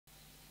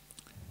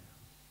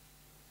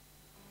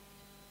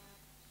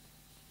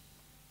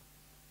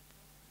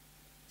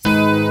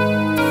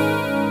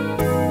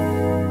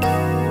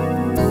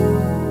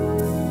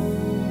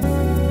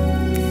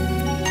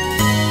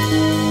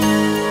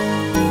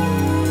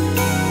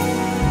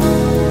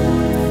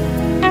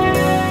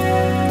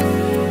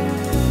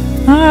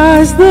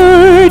As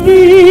the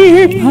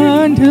deer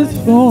panteth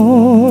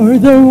for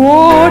the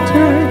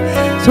water,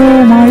 so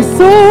my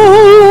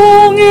soul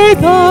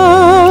longeth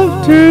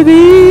after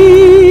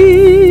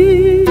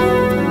thee.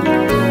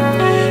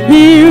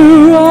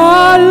 You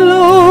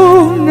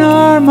alone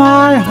are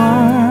my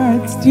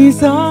heart's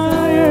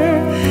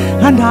desire,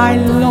 and I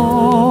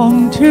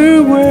long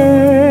to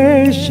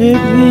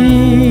worship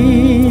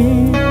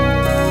thee.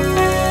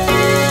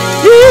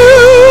 You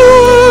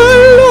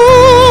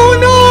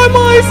alone are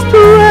my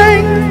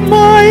strength,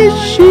 my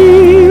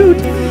shield.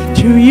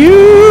 To you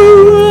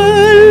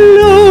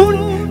alone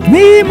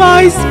may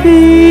my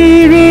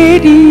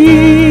spirit yield.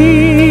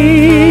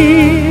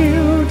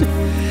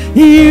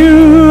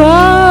 You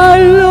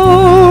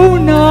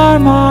alone are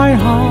my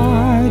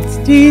heart's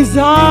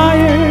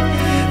desire,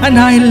 and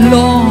I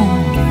long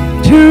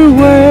to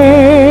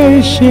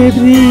worship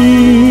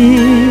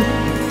thee.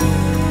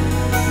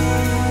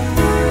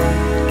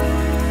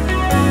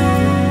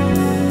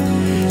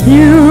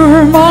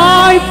 You're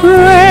my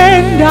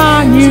friend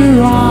and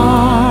you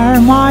are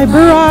my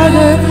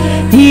brother,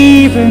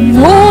 even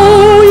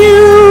though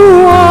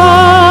you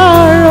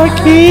are a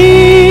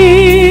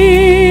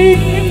king.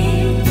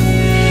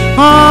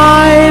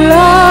 I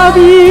love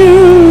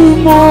you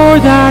more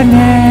than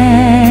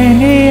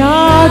any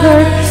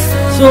other,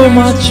 so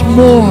much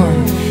more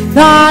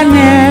than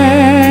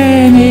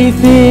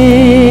anything.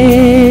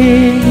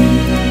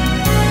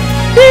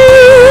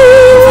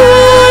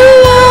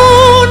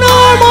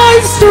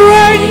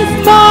 Strength,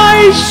 my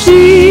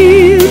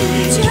shield.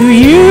 To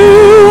you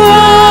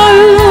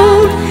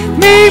alone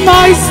may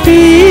my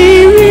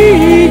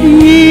spirit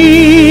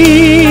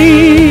yield.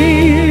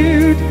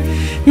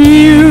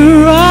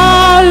 You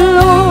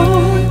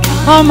alone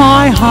are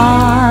my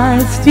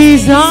heart's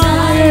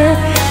desire,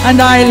 and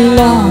I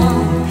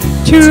long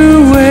to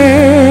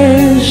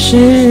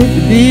worship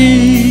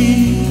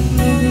thee.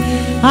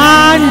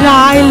 And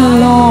I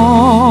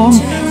long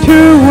to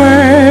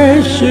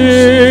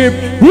worship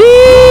thee.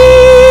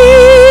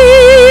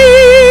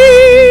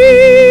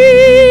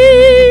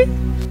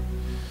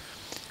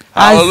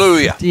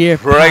 Hallelujah.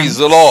 Praise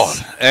the Lord.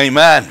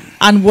 Amen.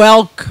 And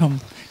welcome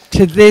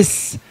to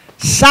this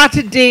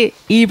Saturday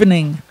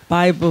evening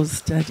Bible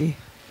study.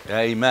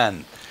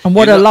 Amen. And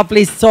what a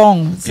lovely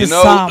song. It's you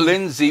know, psalm.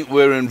 Lindsay,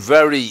 we're in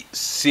very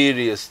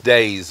serious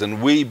days,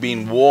 and we've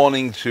been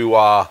warning through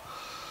our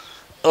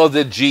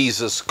other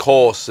Jesus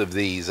course of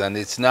these, and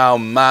it's now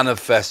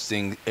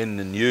manifesting in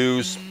the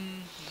news.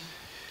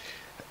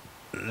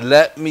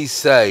 Let me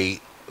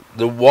say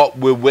that what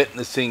we're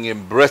witnessing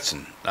in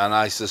Britain, and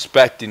I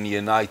suspect in the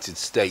United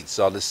States,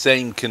 are the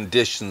same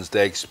conditions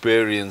they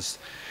experienced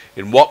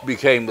in what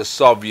became the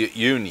Soviet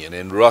Union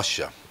in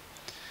Russia,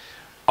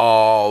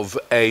 of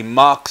a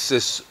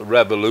Marxist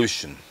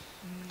revolution,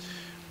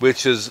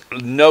 which has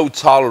no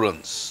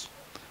tolerance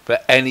for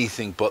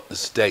anything but the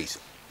state.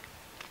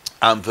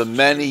 And for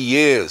many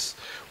years,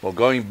 well,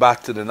 going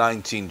back to the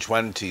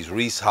 1920s,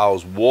 Rees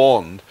Howells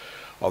warned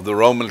of the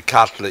Roman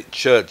Catholic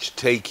Church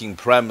taking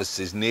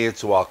premises near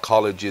to our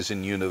colleges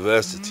and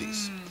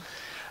universities.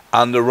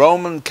 And the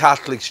Roman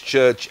Catholic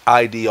Church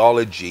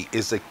ideology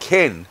is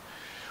akin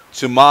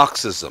to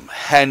Marxism,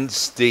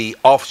 hence the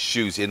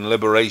offshoot in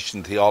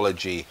liberation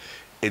theology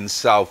in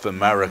South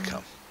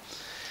America.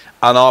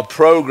 And our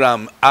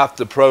program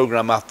after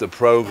program after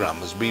program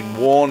has been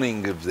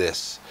warning of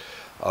this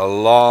a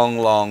long,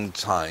 long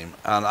time.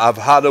 And I've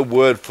had a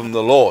word from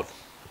the Lord.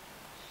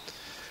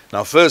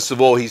 Now, first of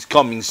all, he's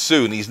coming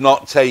soon. He's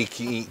not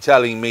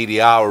telling me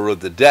the hour of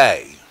the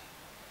day.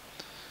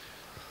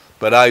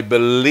 But I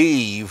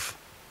believe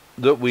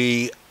that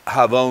we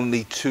have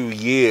only 2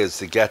 years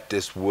to get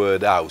this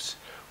word out,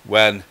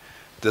 when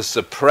the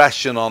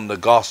suppression on the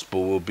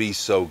gospel will be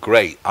so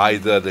great.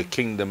 Either the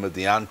kingdom of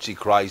the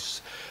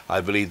Antichrist,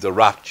 I believe the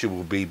rapture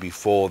will be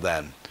before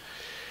then.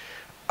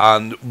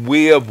 And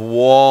we have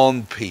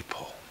warned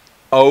people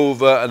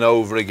over and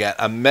over again,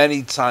 and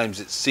many times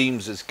it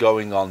seems it's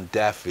going on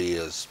deaf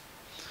ears.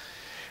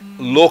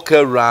 Look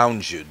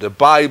around you. The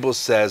Bible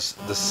says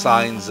the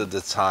signs of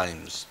the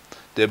times.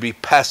 There'll be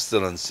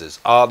pestilences.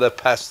 Are there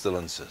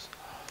pestilences?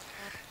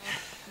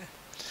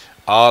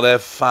 Are there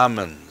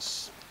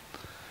famines?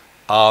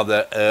 Are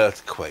there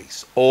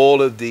earthquakes?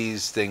 All of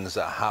these things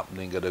are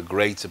happening at a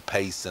greater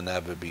pace than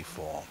ever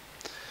before.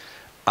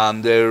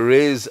 And there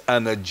is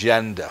an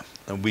agenda.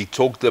 And we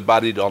talked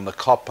about it on the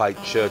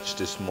Coppite Church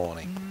this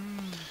morning.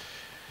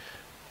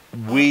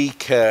 We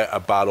care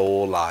about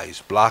all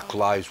lives. Black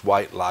lives,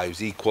 white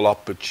lives, equal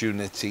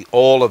opportunity,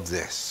 all of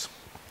this.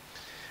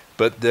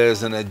 But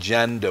there's an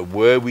agenda.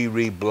 Where we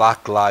read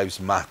Black Lives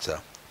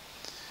Matter,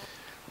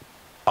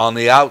 on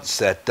the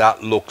outset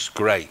that looks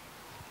great.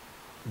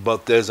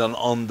 But there's an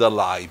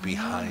underlie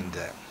behind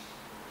it.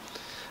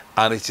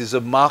 And it is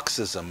a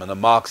Marxism and a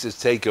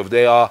Marxist takeover.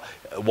 They are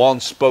one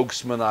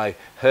spokesman I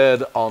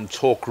heard on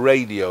talk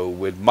radio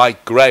with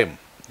Mike Graham.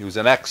 He was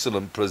an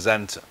excellent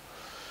presenter.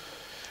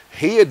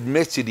 He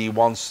admitted he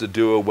wants to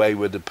do away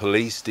with the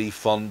police,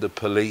 defund the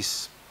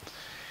police.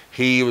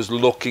 He was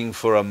looking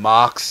for a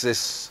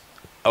Marxist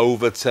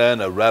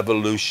overturn, a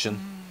revolution.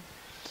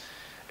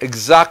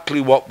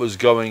 Exactly what was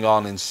going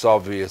on in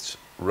Soviet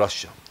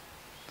Russia.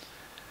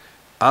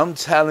 I'm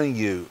telling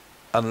you,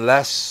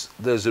 unless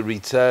there's a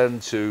return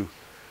to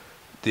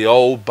the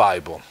old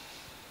Bible,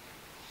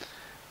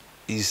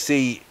 you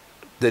see,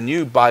 the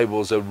new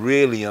Bibles are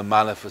really a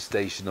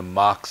manifestation of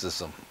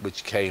Marxism,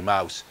 which came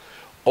out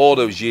all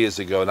those years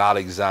ago in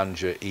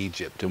Alexandria,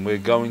 Egypt, and we're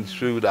going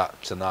through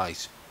that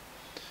tonight.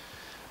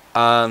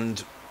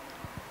 And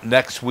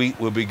next week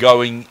we'll be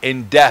going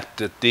in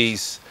depth at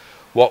these,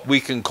 what we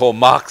can call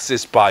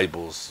Marxist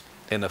Bibles,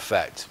 in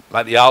effect.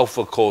 Like the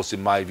Alpha course,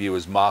 in my view,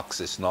 is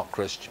Marxist, not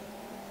Christian.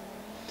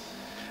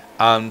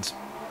 And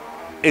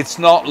it's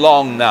not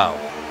long now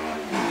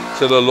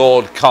till the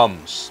Lord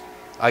comes.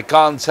 I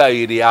can't tell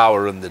you the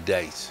hour and the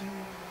date,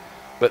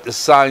 but the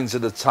signs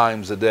of the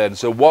times are there. And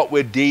so what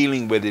we're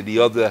dealing with in the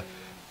other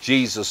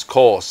Jesus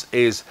course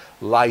is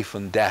life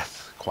and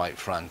death, quite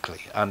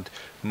frankly. And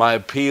my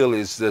appeal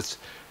is that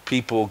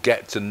people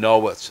get to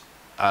know it.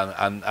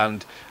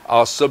 And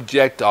our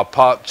subject, our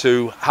part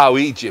 2, how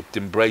Egypt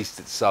embraced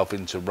itself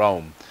into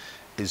Rome,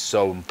 is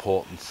so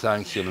important.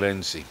 Thank you,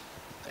 Lindsay.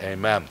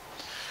 Amen.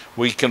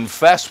 We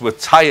confess we're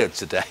tired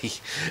today.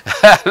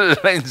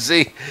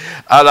 Lindsay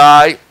and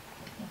I,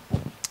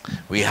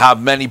 we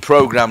have many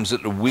programs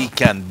at the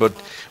weekend, but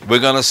we're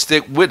going to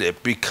stick with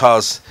it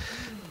because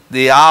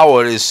the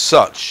hour is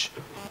such.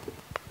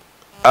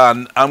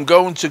 And I'm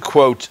going to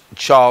quote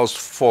Charles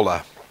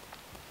Fuller.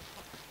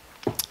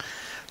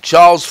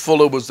 Charles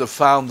Fuller was the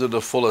founder of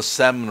the Fuller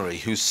Seminary,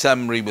 whose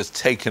seminary was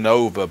taken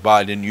over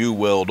by the New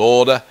World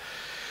Order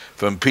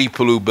from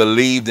people who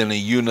believed in a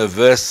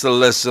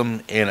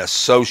universalism, in a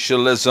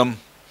socialism,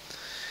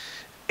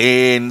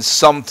 in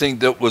something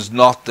that was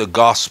not the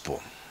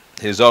gospel.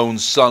 His own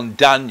son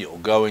Daniel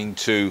going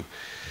to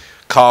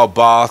Karl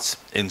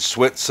Barth in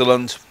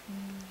Switzerland,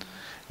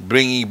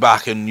 bringing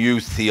back a new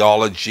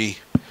theology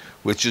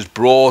which has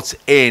brought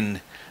in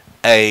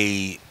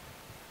a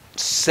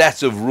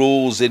set of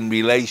rules in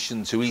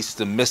relation to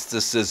Eastern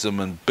mysticism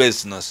and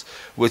business,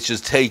 which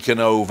has taken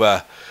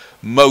over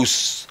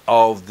most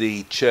of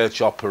the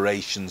church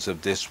operations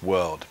of this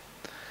world.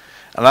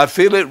 And I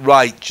feel it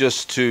right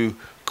just to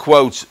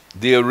quote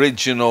the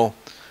original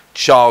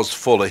Charles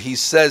Fuller. He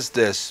says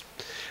this: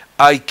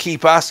 I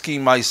keep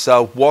asking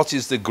myself what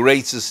is the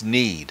greatest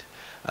need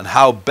and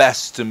how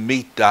best to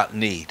meet that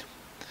need.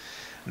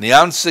 And the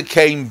answer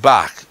came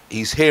back.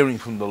 He's hearing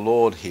from the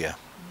Lord here.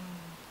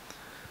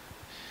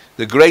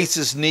 The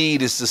greatest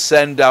need is to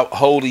send out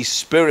Holy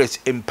Spirit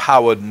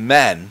empowered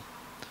men.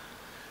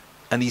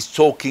 And he's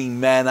talking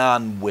men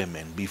and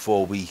women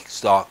before we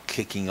start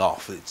kicking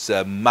off. It's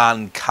a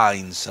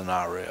mankind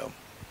scenario.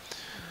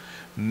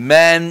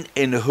 Men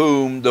in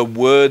whom the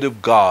word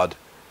of God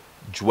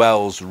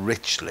dwells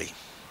richly.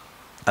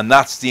 And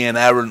that's the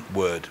inerrant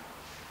word.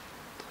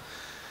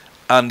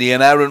 And the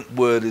inerrant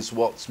word is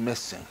what's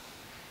missing.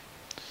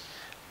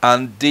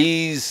 And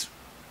these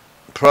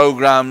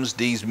programs,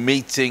 these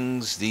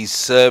meetings, these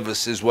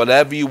services,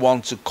 whatever you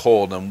want to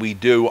call them, we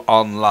do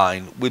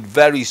online with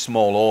very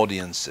small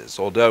audiences.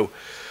 Although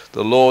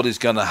the Lord is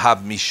going to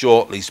have me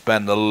shortly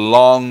spend a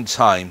long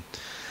time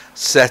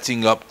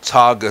setting up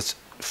target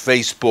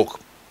Facebook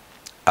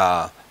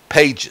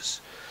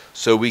pages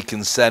so we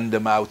can send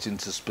them out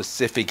into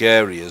specific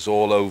areas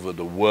all over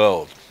the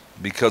world,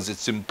 because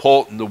it's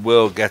important the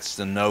world gets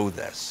to know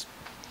this.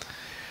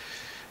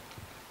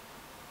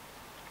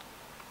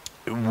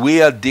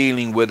 We are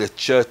dealing with a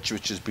church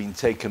which has been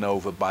taken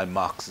over by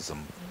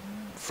Marxism,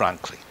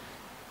 frankly.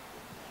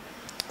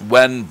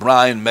 When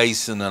Brian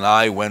Mason and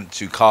I went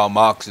to Karl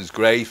Marx's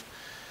grave,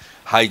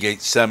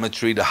 Highgate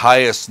Cemetery, the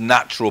highest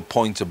natural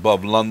point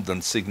above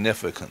London,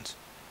 significant.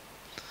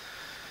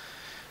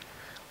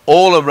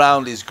 All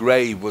around his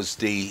grave was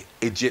the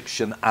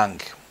Egyptian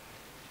Ankh,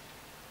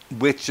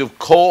 which of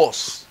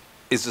course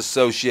is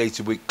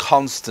associated with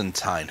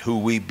Constantine, who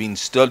we've been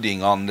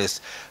studying on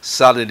this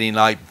Saturday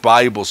night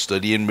Bible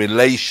study in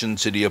relation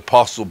to the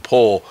Apostle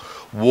Paul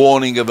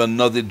warning of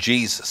another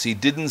Jesus. He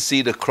didn't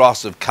see the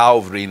cross of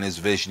Calvary in his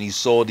vision, he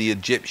saw the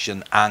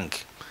Egyptian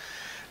Ankh.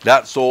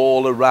 That's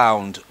all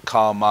around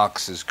Karl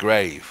Marx's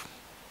grave.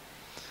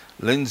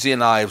 Lindsay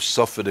and I have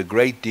suffered a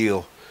great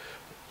deal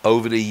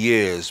over the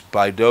years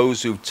by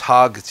those who've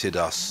targeted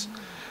us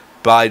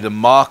by the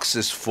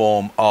Marxist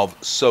form of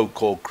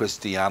so-called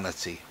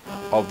Christianity,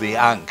 of the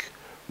Ankh,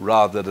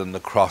 rather than the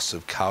cross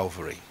of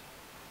Calvary.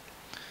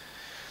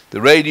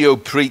 The radio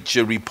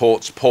preacher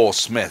reports Paul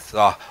Smith,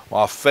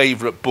 our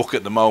favorite book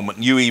at the moment,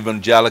 New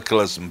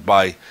Evangelicalism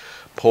by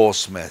Paul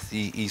Smith.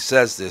 He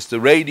says this: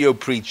 the radio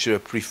preacher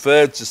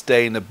preferred to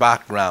stay in the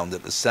background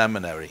at the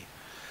seminary,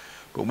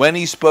 but when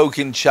he spoke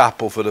in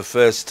chapel for the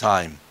first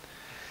time,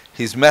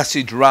 his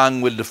message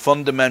rang with the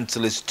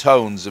fundamentalist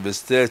tones of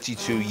his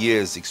 32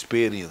 years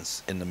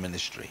experience in the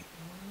ministry.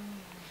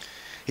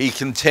 He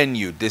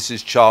continued, this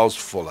is Charles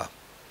Fuller: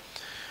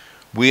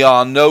 we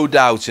are no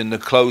doubt in the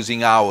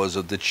closing hours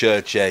of the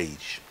church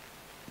age,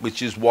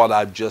 which is what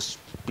I've just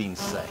been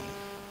saying.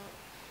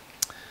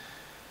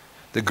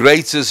 The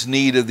greatest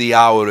need of the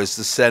hour is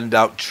to send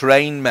out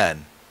trained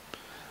men,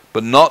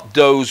 but not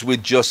those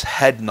with just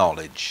head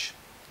knowledge.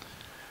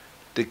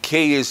 The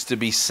key is to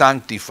be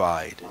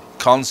sanctified,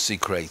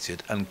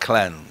 consecrated, and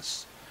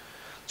cleansed.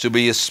 To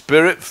be a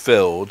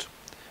spirit-filled,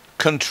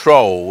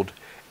 controlled,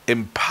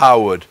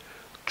 empowered,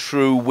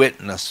 true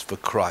witness for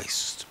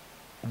Christ.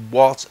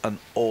 What an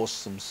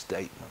awesome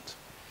statement.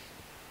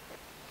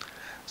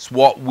 It's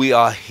what we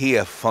are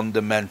here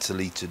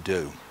fundamentally to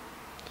do.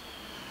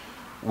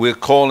 We're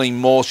calling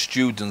more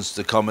students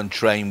to come and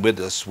train with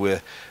us.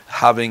 We're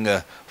having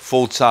a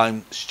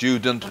full-time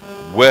student,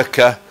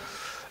 worker,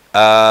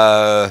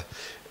 help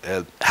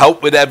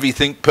with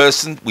everything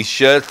person. We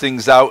share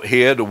things out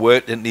here, the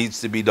work that needs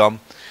to be done.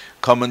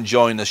 Come and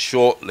join us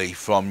shortly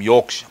from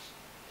Yorkshire.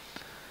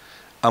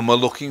 And we're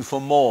looking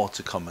for more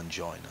to come and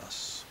join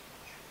us.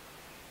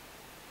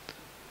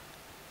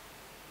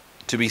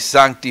 To be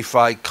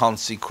sanctified,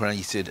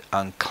 consecrated,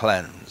 and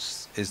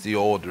cleansed is the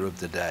order of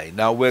the day.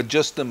 Now, we're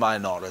just a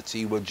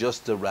minority, we're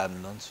just a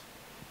remnant.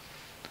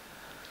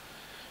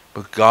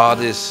 But God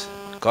has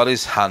got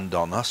his hand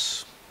on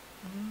us.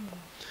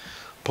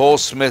 Paul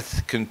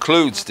Smith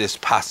concludes this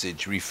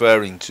passage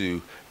referring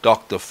to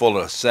Dr.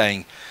 Fuller,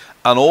 saying,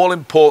 an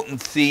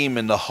all-important theme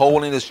in the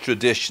holiness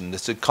tradition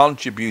that had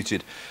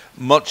contributed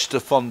much to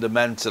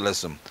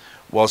fundamentalism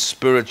was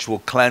spiritual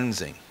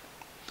cleansing.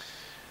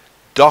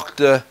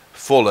 Dr.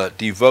 Fuller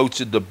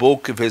devoted the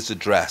bulk of his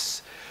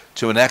address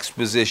to an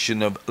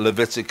exposition of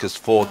Leviticus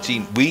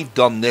 14. We've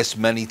done this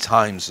many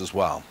times as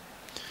well,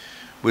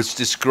 which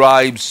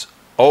describes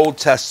Old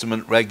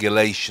Testament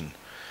regulation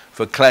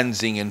for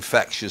cleansing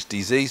infectious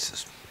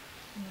diseases.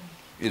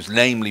 It's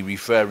namely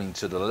referring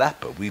to the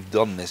leper. We've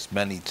done this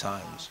many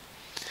times.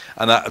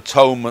 And that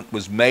atonement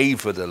was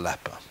made for the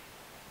leper.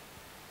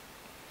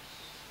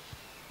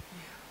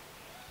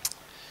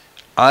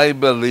 I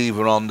believe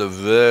we're on the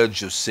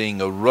verge of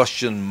seeing a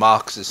Russian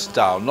Marxist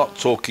style. I'm not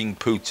talking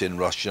Putin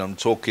Russia. I'm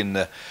talking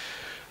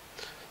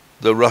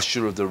the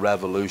Russia of the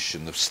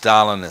revolution, of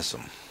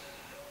Stalinism.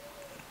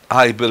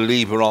 I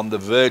believe we're on the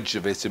verge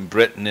of it in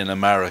Britain, in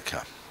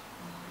America.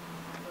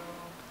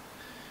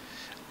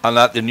 And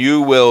that the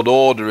New World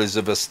Order is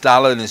of a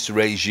Stalinist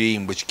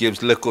regime which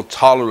gives little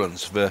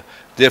tolerance for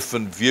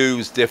different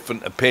views,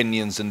 different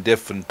opinions, and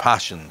different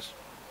passions.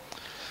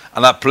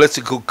 And that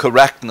political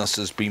correctness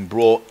has been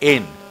brought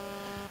in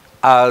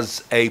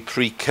as a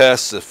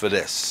precursor for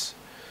this.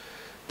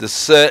 There's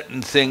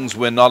certain things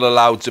we're not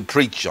allowed to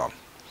preach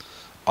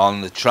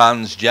on the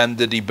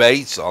transgender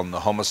debate, on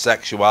the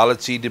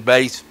homosexuality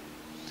debate.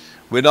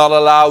 We're not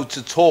allowed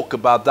to talk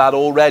about that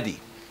already.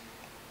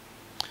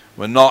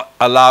 We're not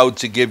allowed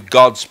to give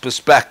God's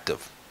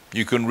perspective.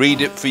 You can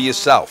read it for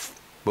yourself,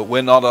 but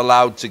we're not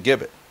allowed to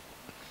give it.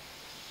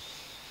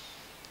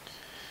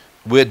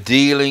 We're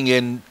dealing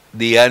in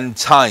the end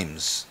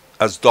times,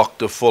 as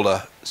Dr.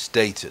 Fuller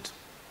stated.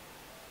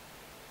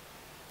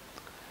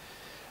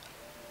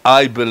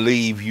 I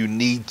believe you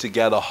need to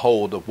get a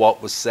hold of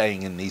what we're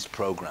saying in these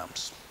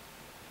programs.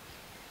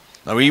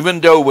 Now,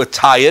 even though we're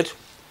tired,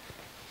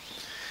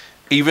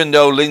 even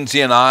though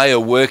Lindsay and I are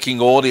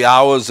working all the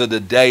hours of the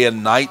day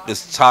and night,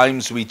 there's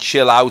times we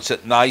chill out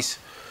at night,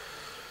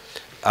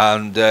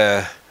 and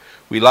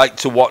we like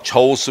to watch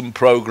wholesome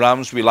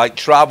programs, we like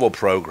travel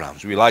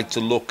programs, we like to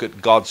look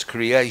at God's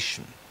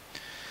creation,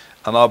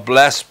 and are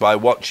blessed by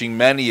watching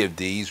many of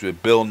these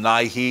with Bill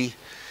Nighy,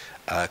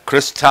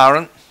 Chris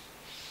Tarrant,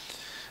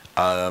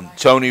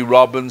 Tony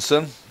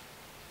Robinson,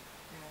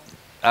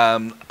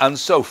 and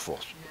so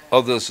forth,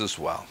 others as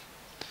well,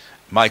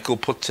 Michael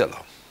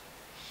Portillo.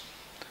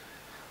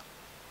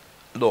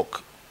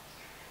 Look,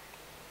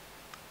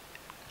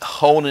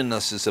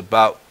 holiness is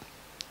about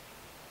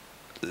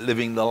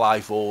living the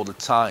life all the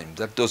time.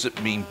 That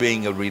doesn't mean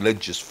being a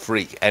religious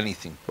freak,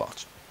 anything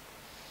but.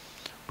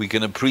 We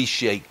can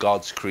appreciate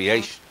God's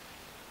creation.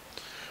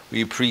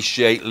 We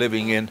appreciate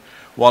living in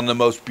one of the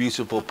most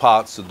beautiful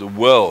parts of the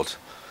world,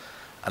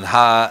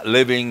 and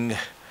living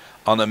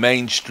on a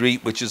main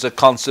street which is a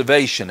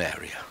conservation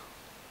area.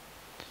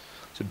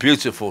 It's a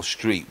beautiful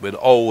street with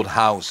old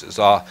houses.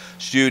 Our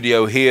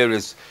studio here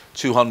is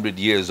 200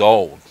 years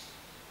old.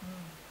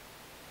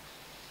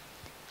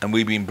 And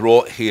we've been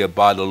brought here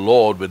by the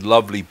Lord with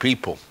lovely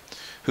people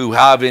who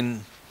have,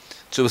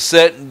 to a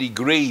certain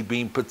degree,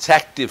 been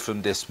protected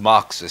from this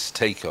Marxist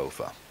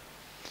takeover,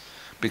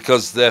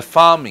 because they're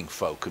farming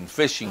folk and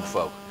fishing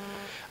folk.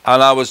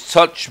 And I was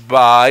touched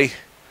by,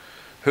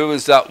 who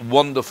is that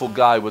wonderful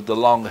guy with the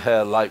long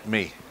hair like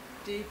me?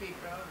 Davy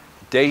Brown.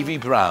 Davy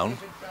Brown.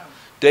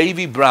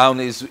 Davy Brown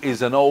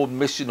is an old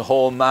mission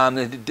hall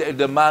man,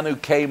 the man who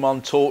came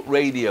on Talk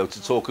Radio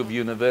to talk of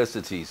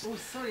universities. Oh,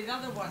 sorry, the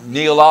other one.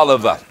 Neil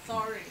Oliver.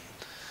 Sorry.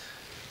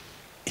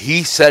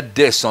 He said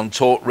this on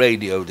Talk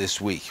Radio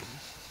this week.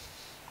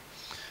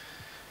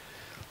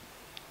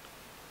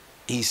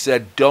 He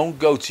said, don't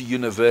go to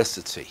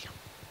university.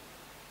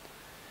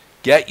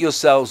 Get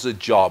yourselves a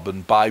job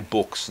and buy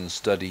books and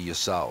study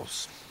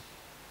yourselves.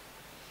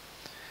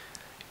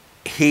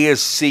 He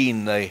has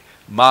seen the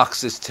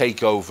Marxists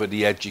take over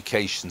the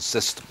education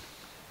system.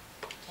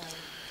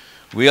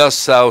 We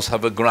ourselves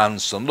have a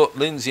grandson. Look,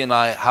 Lindsay and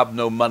I have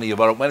no money of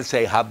our own. When I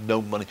say have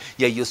no money,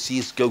 yeah, you'll see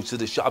us go to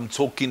the shop. I'm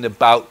talking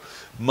about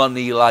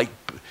money like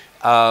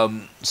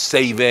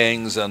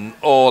savings and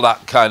all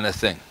that kind of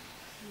thing.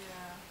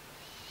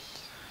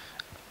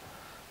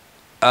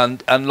 Yeah.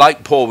 And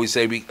like Paul, we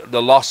say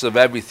the loss of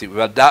everything. We've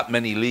had that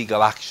many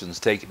legal actions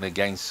taken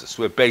against us.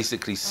 We're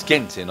basically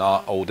skint in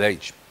our old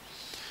age.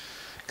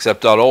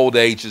 Except our old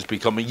age has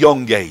become a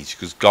young age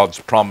because God's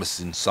promised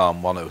in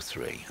Psalm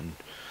 103. And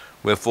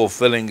we're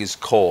fulfilling his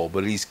call,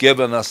 but he's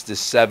given us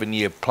this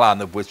 7-year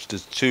plan of which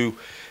there's 2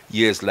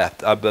 years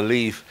left. I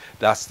believe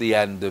that's the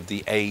end of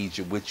the age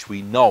at which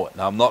we know it.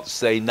 Now, I'm not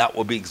saying that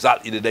will be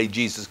exactly the day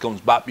Jesus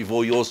comes back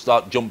before you all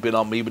start jumping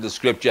on me with the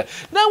scripture.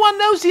 No one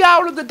knows the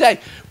hour of the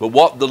day. But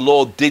what the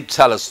Lord did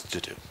tell us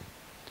to do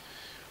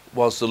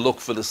was to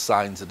look for the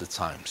signs of the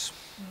times.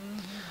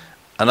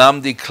 And I'm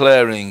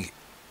declaring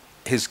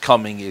his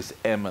coming is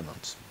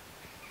imminent.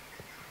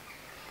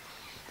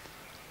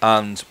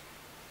 And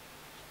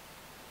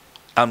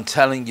I'm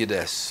telling you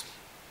this,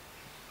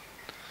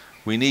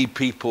 we need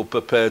people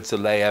prepared to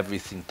lay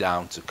everything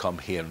down to come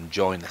here and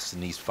join us in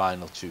these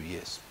final 2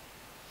 years.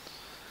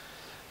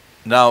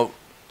 Now,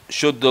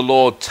 should the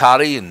Lord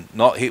tarry and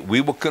not hit,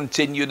 we will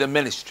continue the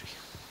ministry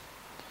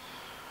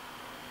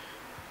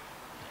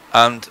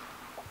and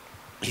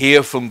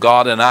hear from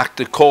God and act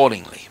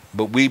accordingly.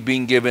 But we've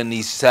been given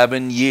these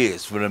 7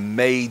 years for a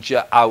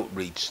major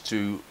outreach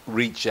to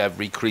reach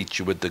every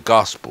creature with the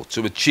gospel.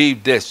 To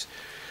achieve this,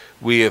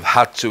 we have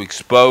had to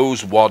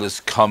expose what has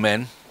come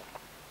in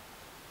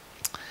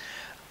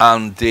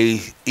and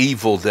the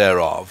evil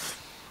thereof.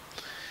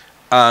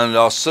 And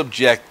our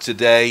subject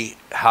today,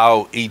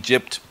 how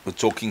Egypt, we're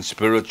talking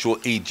spiritual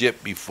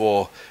Egypt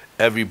before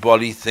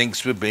everybody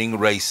thinks we're being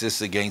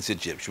racist against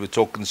Egypt. We're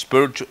talking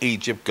spiritual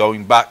Egypt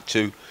going back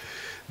to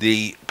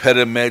the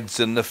pyramids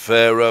and the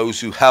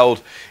pharaohs who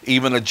held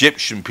even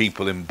Egyptian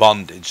people in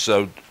bondage.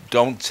 So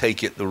don't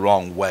take it the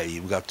wrong way.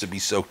 You've got to be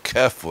so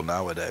careful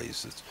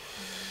nowadays.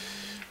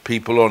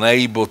 People are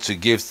unable to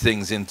give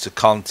things into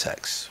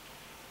context.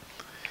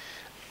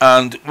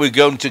 And we're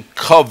going to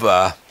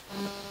cover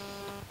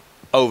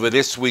over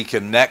this week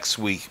and next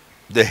week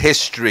the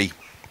history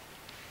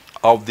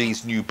of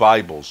these new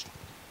Bibles,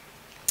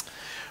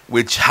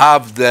 which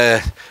have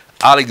their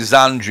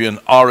Alexandrian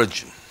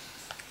origin.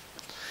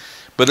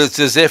 But it's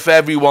as if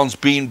everyone's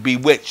been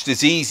bewitched.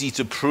 It's easy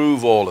to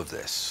prove all of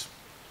this.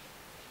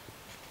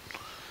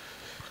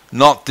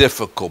 Not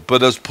difficult,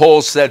 but as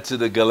Paul said to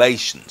the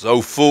Galatians,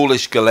 "O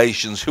foolish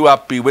Galatians, who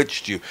hath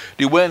bewitched you?"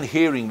 They weren't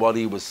hearing what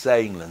he was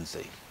saying,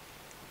 Lindsay.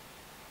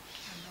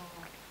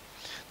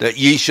 That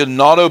ye should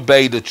not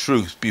obey the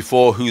truth,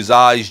 before whose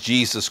eyes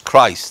Jesus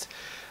Christ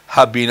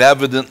had been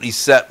evidently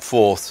set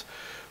forth,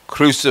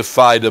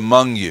 crucified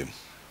among you.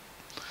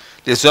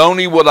 This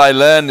only would I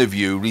learn of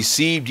you,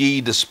 received ye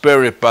the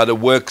Spirit by the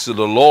works of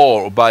the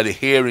law, or by the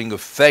hearing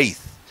of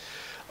faith?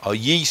 Are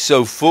ye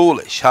so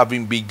foolish,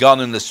 having begun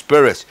in the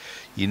Spirit,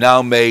 ye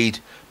now made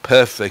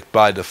perfect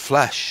by the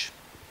flesh?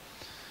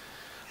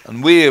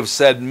 And we have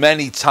said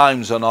many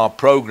times on our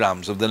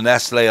programs of the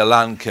Nestle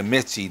Aland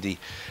Committee, the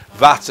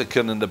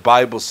Vatican and the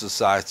Bible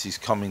Societies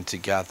coming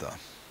together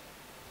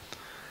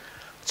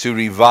to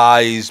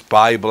revise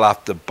Bible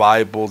after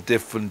Bible,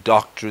 different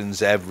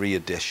doctrines, every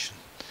edition.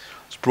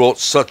 It's brought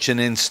such an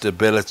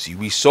instability.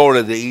 We saw it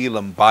at the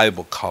Elam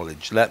Bible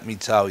College, let me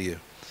tell you.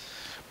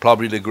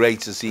 Probably the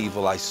greatest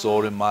evil I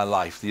saw in my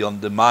life, the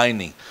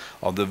undermining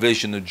of the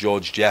vision of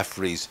George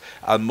Jeffreys,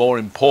 and more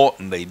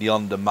importantly, the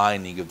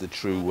undermining of the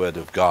true Word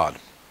of God.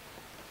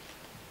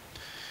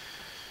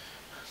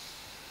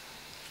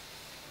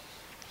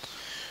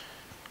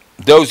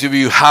 Those of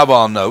you who have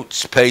our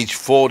notes, page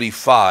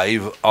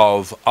 45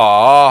 of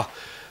our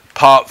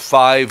part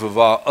 5 of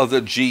our Other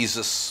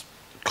Jesus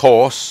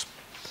course,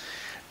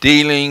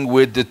 dealing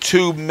with the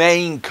 2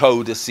 main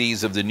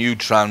codices of the new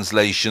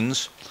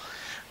translations,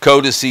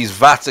 Codices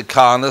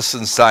Vaticanus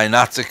and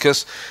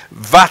Sinaiticus.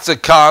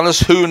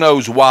 Vaticanus, who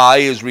knows why,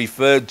 is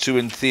referred to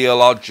in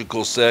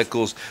theological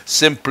circles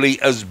simply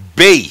as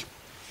B.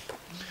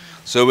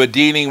 So we're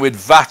dealing with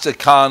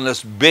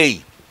Vaticanus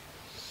B.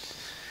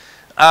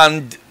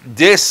 And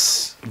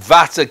this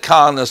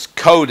Vaticanus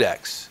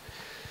Codex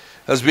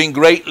has been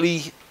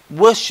greatly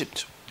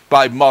worshipped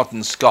by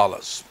modern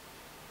scholars.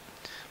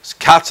 It's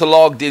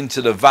catalogued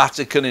into the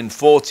Vatican in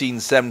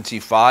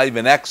 1475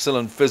 in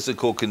excellent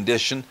physical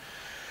condition,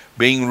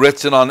 being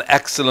written on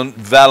excellent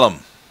vellum.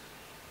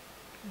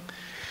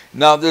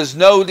 Now, there's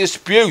no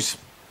dispute.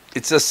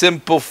 It's a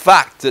simple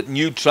fact that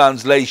new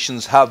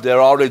translations have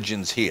their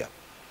origins here.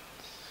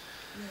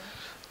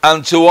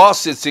 And to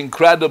us, it's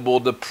incredible.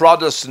 The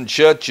Protestant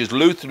churches,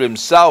 Luther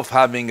himself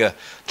having a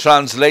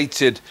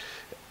translated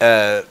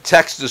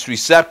Textus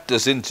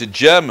Receptus into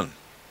German,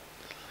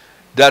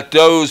 that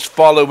those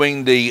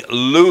following the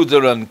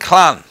Lutheran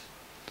clan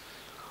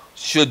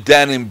should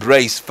then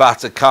embrace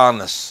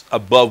Vaticanus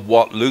above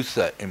what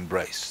Luther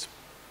embraced.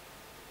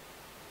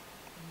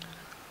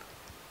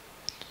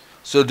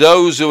 So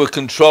those who are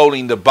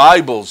controlling the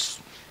Bibles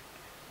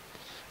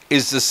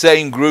is the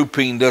same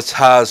grouping that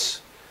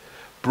has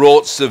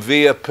brought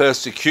severe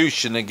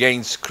persecution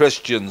against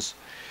Christians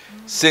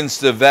since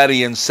the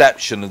very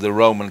inception of the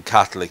Roman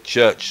Catholic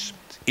Church,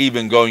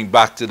 even going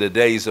back to the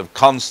days of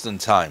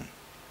Constantine.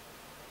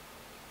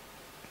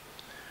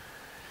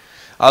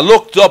 I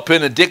looked up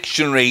in a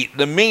dictionary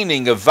the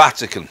meaning of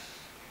Vatican,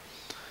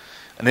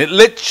 and it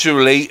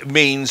literally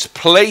means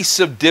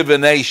place of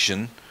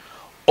divination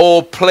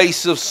or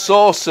place of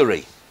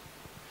sorcery.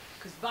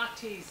 Because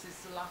Vates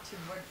is the Latin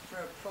word for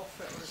a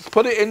prophet.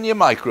 Put it in your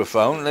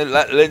microphone.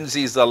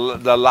 Lindsay's the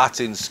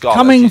Latin scholar.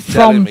 Coming She's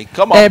telling me.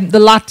 Come on. the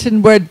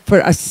Latin word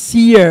for a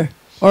seer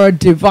or a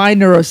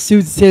diviner or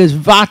soothsayer is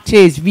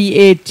Vates,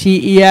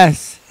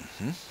 V-A-T-E-S.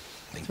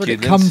 That's what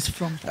it comes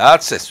from.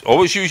 That's it.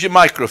 Always use your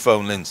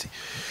microphone, Lindsay.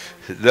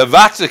 The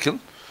Vatican,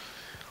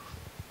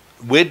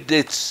 with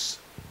its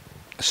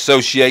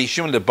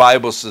association with the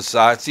Bible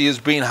Society, has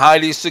been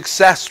highly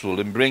successful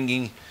in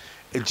bringing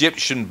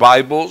Egyptian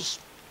Bibles.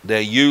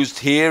 They're used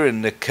here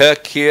in the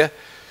Kirk here,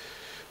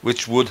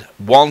 which would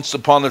once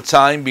upon a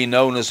time be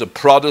known as a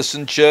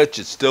Protestant church.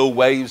 It still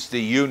waves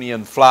the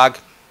Union flag.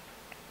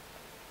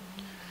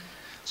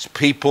 It's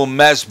people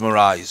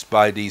mesmerized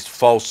by these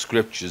false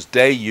scriptures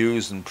they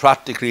use and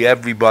practically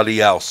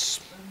everybody else.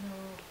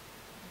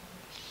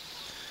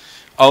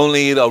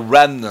 Only the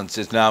remnant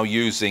is now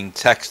using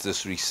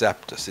Textus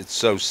Receptus. It's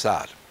so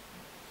sad.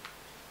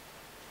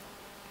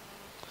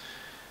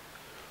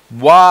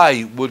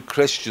 Why would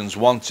Christians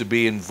want to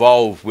be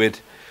involved with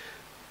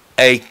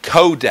a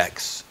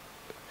codex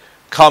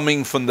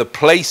coming from the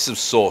place of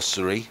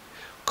sorcery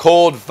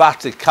called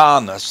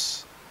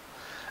Vaticanus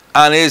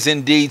and is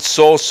indeed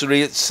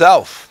sorcery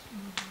itself?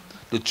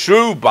 The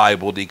true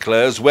Bible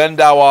declares, when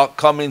thou art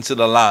come into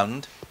the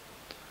land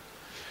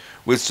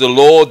which the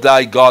Lord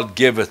thy God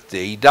giveth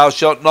thee, thou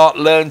shalt not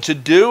learn to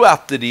do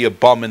after the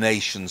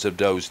abominations of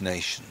those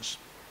nations.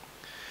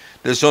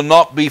 There shall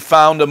not be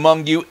found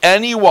among you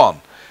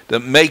anyone that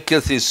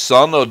maketh his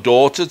son or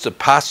daughter to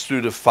pass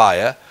through the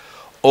fire,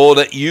 or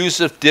that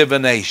useth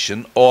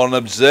divination, or an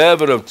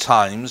observer of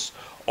times,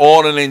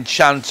 or an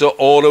enchanter,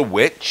 or a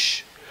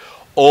witch,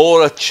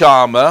 or a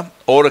charmer,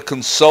 or a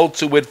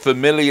consulter with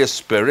familiar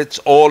spirits,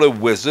 or a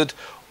wizard,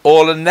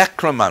 or a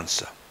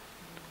necromancer.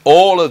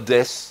 All of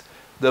this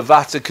the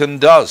Vatican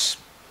does.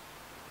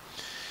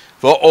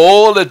 For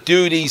all that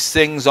do these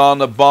things are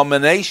an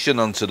abomination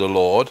unto the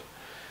Lord.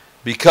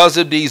 Because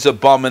of these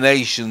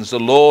abominations the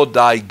Lord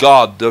thy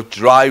God doth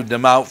drive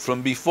them out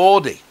from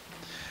before thee.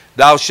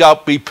 Thou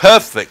shalt be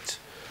perfect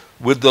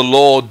with the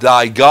Lord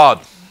thy God.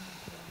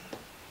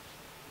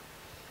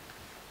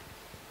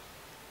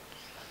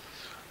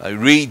 I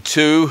read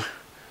too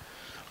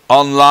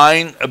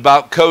online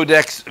about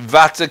Codex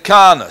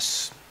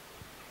Vaticanus.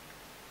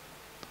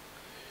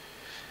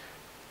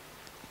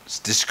 It's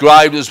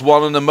described as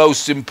one of the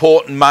most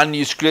important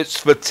manuscripts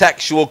for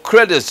textual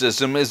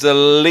criticism, is a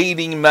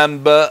leading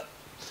member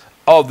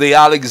of the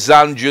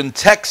Alexandrian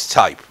text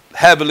type,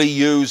 heavily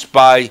used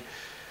by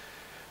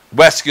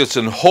Westcott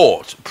and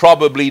Hort,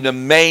 probably the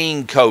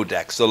main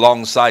codex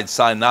alongside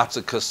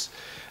Sinaiticus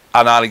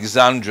and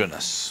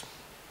Alexandrinus,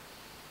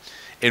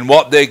 in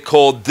what they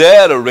called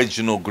their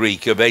original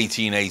Greek of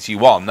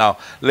 1881. Now,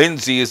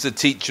 Lindsay is a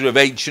teacher of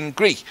ancient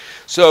Greek.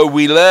 So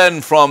we learn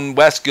from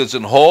Westcott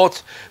and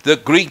Hort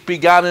that Greek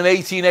began in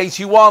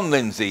 1881,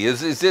 Lindsay.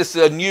 Is this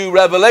a new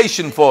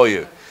revelation for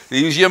you?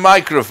 Use your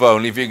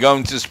microphone if you're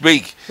going to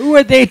speak. Who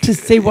are they to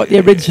say what the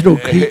original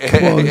Greek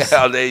was?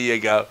 Yeah, there you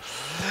go.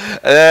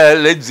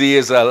 Lindsay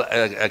is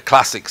a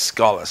classic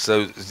scholar.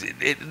 So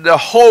the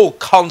whole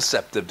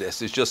concept of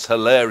this is just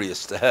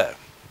hilarious to her,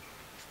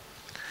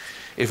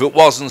 if it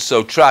wasn't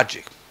so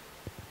tragic.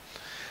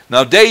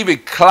 Now,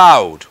 David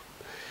Cloud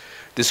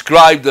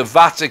described the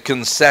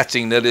Vatican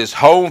setting that is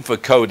home for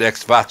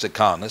Codex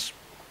Vaticanus,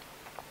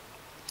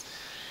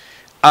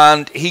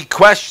 and he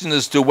questioned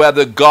as to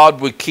whether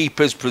God would keep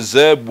his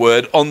preserved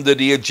word under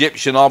the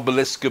Egyptian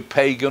obelisk of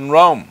pagan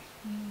Rome.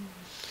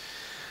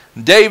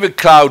 David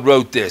Cloud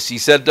wrote this. He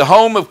said, the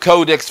home of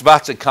Codex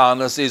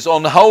Vaticanus is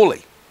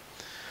unholy,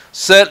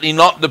 certainly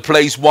not the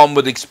place one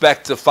would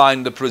expect to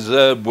find the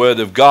preserved word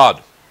of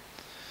God.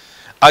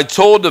 I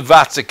toured the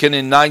Vatican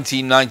in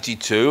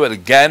 1992, and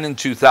again in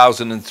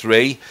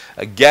 2003,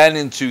 again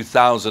in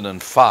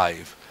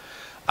 2005,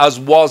 as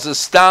was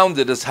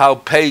astounded as how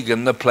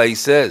pagan the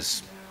place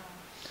is.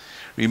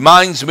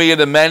 Reminds me of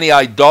the many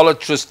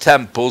idolatrous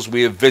temples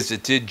we have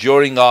visited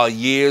during our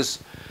years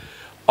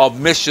of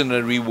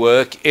missionary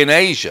work in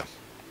Asia.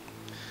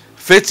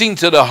 Fitting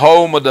to the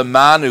home of the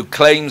man who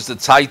claims the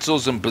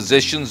titles and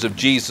positions of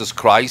Jesus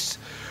Christ,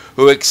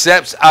 who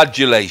accepts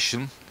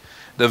adulation,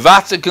 the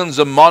Vatican's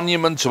a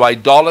monument to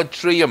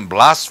idolatry and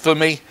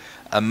blasphemy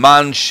and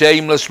man's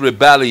shameless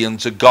rebellion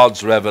to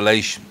God's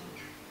revelation.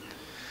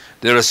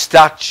 There are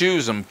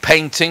statues and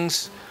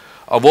paintings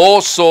of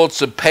all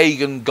sorts of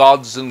pagan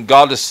gods and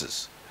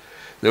goddesses.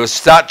 There are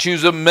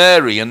statues of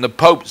Mary and the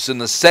popes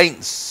and the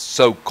saints,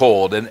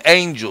 so-called, and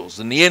angels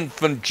and the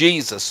infant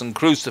Jesus and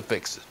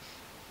crucifixes.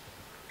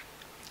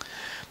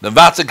 The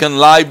Vatican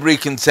Library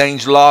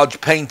contains large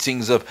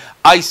paintings of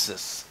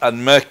Isis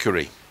and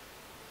Mercury.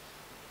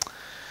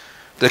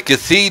 The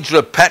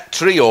Cathedra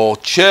Petri, or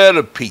Chair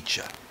of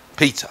Peter,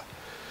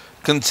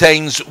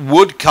 contains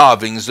wood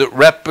carvings that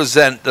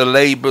represent the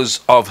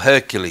labours of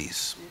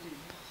Hercules.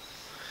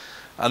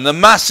 And the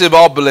massive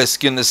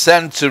obelisk in the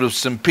centre of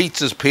St.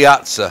 Peter's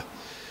Piazza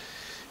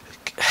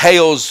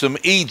hails from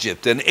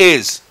Egypt and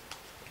is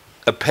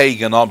a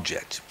pagan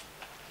object.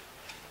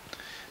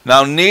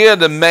 Now, near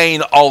the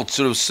main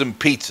altar of St.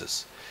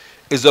 Peter's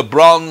is a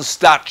bronze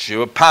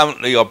statue,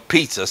 apparently of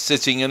Peter,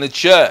 sitting in a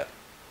chair.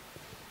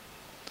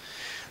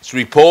 It's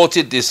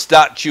reported this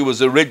statue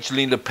was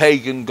originally the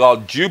pagan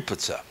god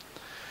Jupiter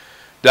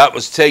that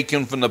was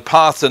taken from the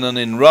Parthenon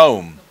in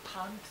Rome.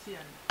 The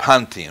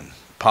Pantheon.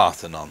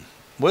 Parthenon.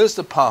 Where's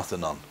the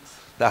Parthenon?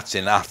 That's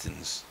in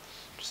Athens.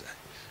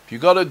 If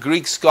you've got a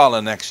Greek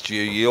scholar next to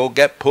you, you'll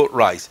get put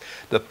right.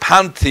 The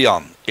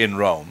Pantheon in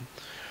Rome,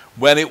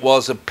 when it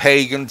was a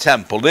pagan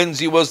temple.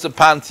 Lindsay, was the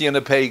Pantheon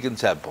a pagan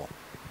temple?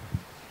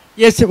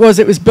 Yes, it was.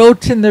 It was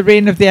built in the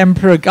reign of the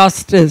Emperor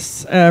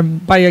Augustus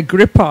by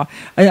Agrippa,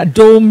 a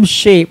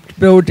dome-shaped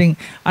building,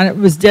 and it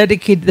was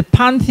dedicated. The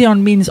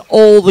Pantheon means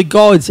all the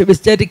gods. It was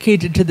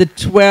dedicated to the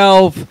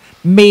 12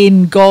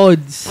 main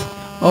gods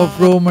of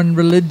Roman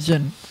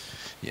religion.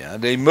 Yeah,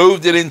 they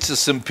moved it into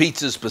St.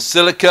 Peter's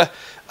Basilica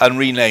and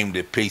renamed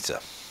it Peter.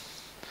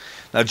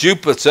 Now,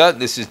 Jupiter,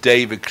 this is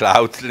David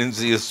Cloud,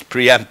 Lindsay has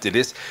preempted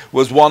this,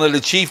 was one of the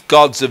chief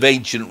gods of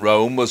ancient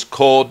Rome, was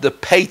called the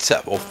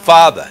Pater, or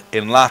Father,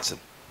 in Latin.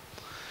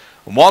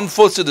 And 1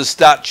 foot of the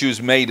statue is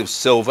made of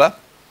silver,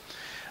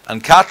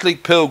 and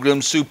Catholic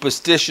pilgrims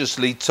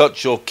superstitiously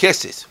touch or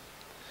kiss it.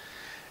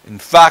 In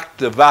fact,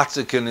 the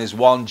Vatican is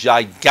one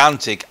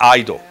gigantic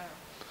idol.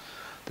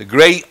 The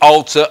great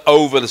altar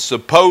over the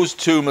supposed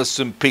tomb of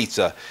St.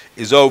 Peter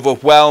is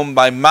overwhelmed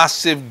by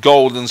massive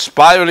golden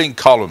spiraling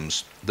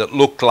columns that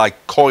look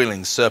like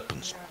coiling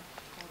serpents.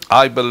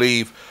 I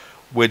believe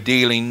we're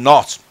dealing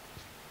not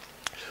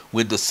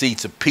with the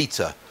seat of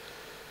Peter,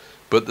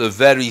 but the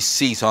very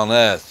seat on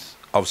earth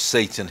of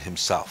Satan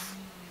himself.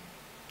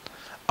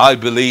 I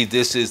believe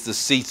this is the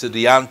seat of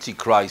the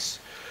Antichrist,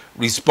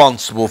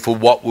 responsible for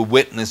what we're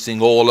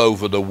witnessing all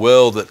over the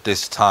world at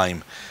this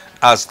time,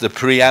 as the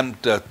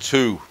preemptor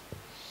to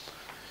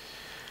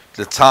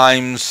the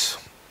times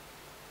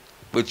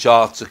which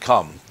are to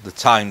come, the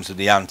times of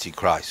the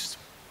Antichrist.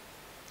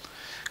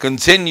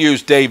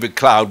 Continues David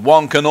Cloud,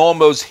 one can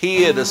almost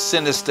hear the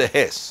sinister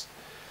hiss.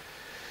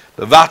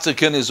 The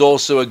Vatican is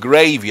also a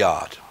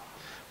graveyard.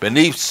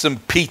 Beneath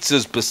St.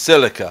 Peter's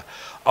Basilica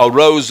are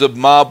rows of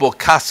marble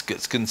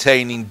caskets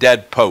containing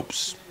dead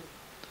popes.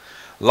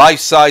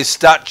 Life-size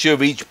statue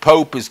of each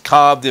pope is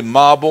carved in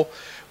marble,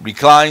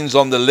 reclines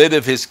on the lid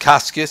of his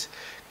casket.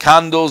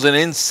 Candles and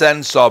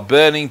incense are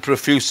burning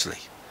profusely.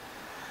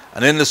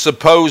 And in the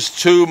supposed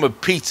tomb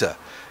of Peter,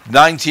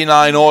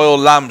 99 oil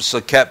lamps are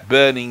kept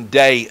burning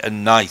day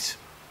and night.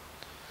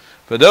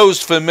 For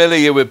those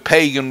familiar with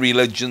pagan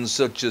religions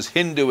such as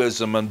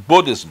Hinduism and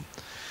Buddhism,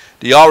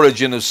 the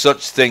origin of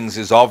such things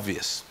is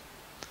obvious.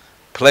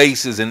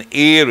 Place is as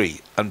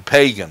eerie and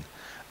pagan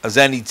as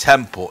any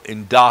temple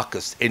in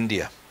darkest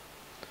India.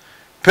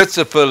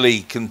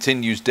 Pitifully,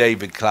 continues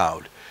David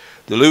Cloud,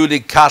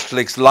 deluded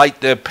Catholics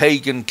light their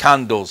pagan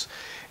candles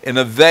in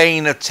a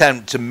vain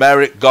attempt to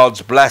merit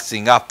God's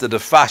blessing after the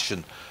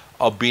fashion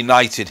of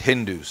benighted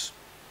Hindus.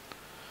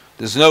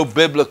 There's no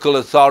biblical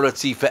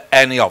authority for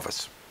any of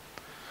it.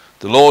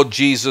 The Lord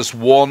Jesus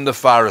warned the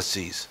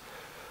Pharisees,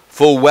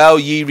 "For well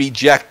ye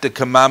reject the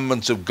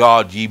commandments of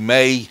God, ye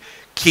may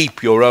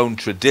keep your own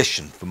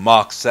tradition," from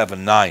Mark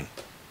 7:9.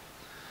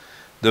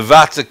 The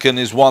Vatican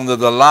is one of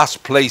the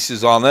last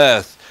places on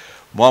earth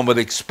one would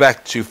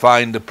expect to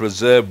find the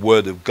preserved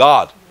word of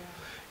God.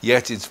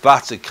 Yet it's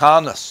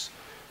Vaticanus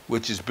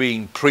which is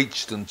being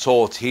preached and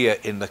taught here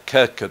in the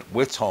kirk at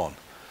Whithorn.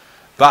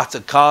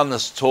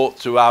 Vaticanus taught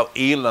throughout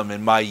Elam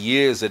in my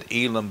years at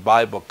Elam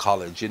Bible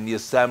College, in the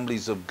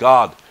Assemblies of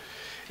God,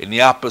 in the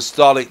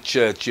Apostolic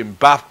Church, in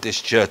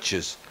Baptist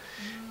churches.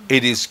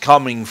 It is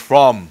coming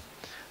from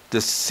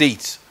the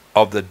seat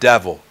of the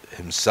devil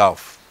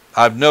himself.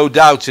 I have no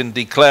doubt in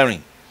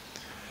declaring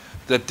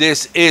that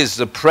this is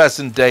the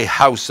present day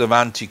house of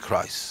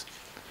Antichrist,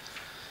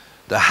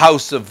 the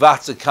house of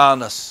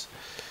Vaticanus,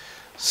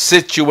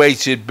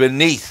 situated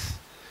beneath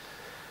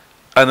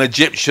an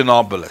Egyptian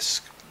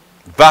obelisk.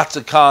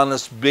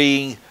 Vaticanus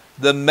being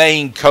the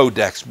main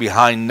codex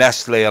behind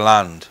Nestle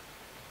Aland,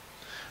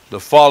 the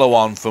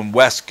follow-on from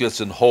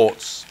Westcott and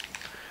Hort's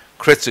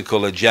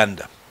critical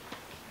agenda.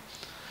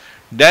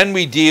 Then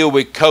we deal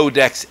with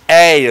Codex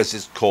A, as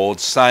it's called,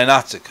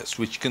 Sinaiticus,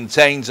 which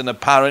contains an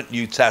apparent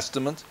New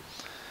Testament,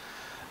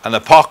 an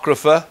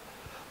Apocrypha,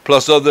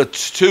 plus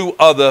two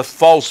other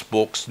false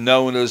books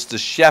known as the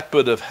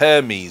Shepherd of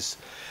Hermes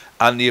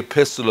and the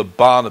Epistle of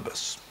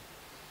Barnabas.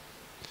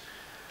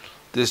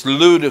 This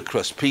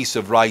ludicrous piece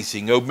of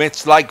writing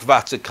omits, like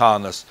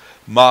Vaticanus,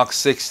 Mark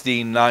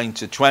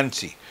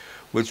 16:9-20,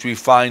 which we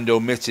find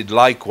omitted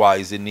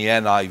likewise in the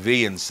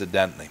NIV,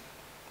 incidentally.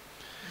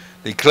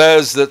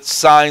 declares that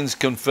signs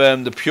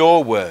confirm the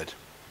pure word,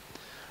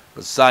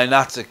 but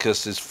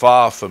Sinaiticus is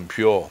far from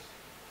pure.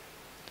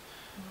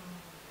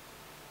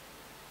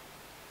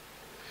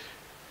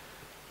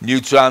 New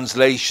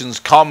translations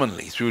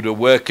commonly, through the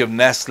work of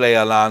Nestle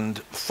Aland,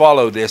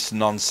 follow this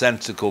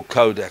nonsensical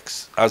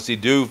codex, as they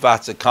do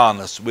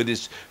Vaticanus with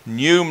its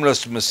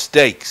numerous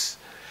mistakes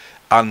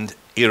and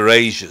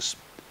erasures.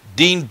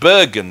 Dean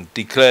Bergen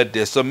declared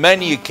this. On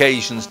many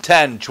occasions,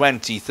 10,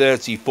 20,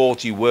 30,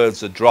 40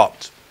 words are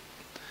dropped.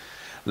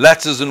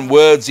 Letters and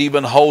words,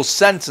 even whole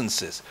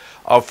sentences,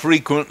 are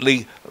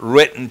frequently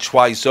written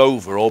twice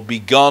over or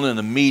begun and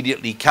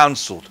immediately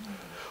cancelled,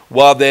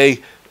 while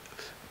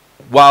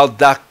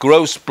that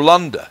gross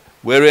blunder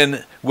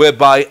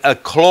whereby a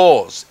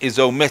clause is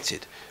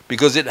omitted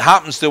because it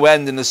happens to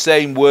end in the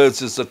same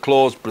words as the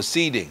clause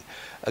preceding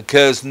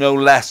occurs no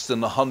less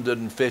than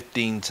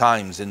 115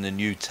 times in the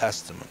New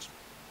Testament.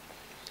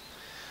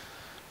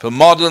 For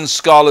modern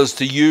scholars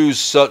to use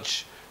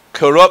such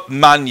corrupt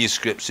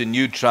manuscripts in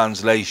new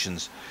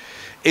translations,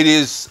 it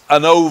is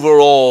an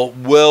overall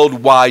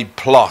worldwide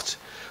plot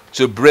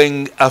to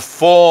bring a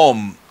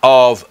form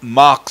of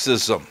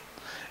Marxism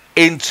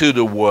into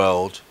the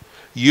world,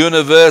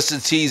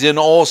 universities in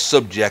all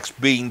subjects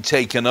being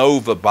taken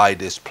over by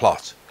this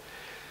plot.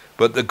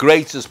 But the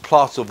greatest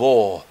plot of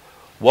all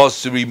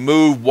was to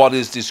remove what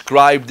is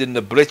described in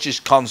the British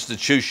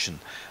Constitution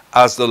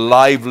as the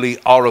lively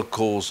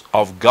oracles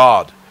of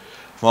God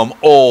from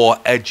all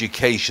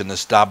education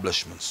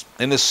establishments.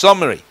 In a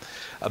summary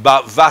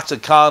about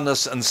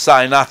Vaticanus and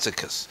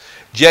Sinaiticus,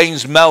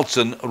 James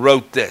Melton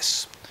wrote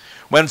this: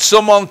 when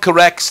someone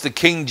corrects the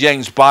King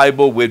James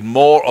Bible with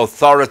more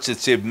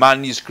authoritative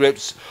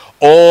manuscripts,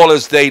 all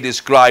as they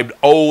described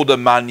older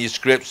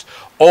manuscripts,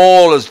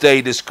 all as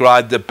they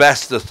described the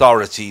best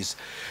authorities,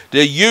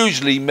 they're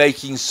usually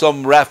making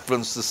some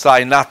reference to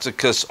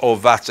Sinaiticus or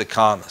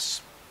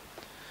Vaticanus.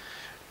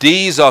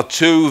 These are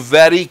two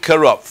very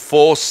corrupt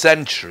 4th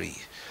century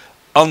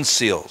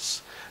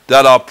uncials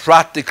that are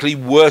practically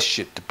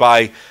worshipped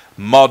by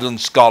modern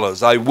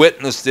scholars. I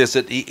witnessed this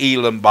at the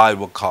Elam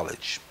Bible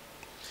College.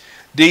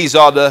 These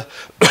are the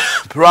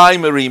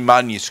primary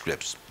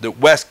manuscripts that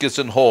Westcott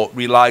and Hort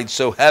relied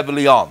so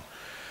heavily on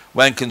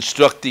when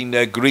constructing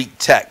their Greek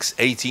text,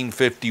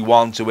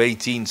 1851 to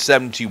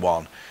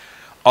 1871,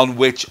 on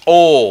which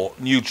all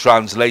new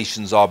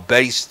translations are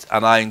based,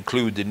 and I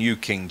include the New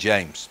King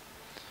James.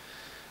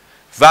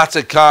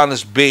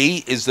 Vaticanus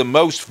B is the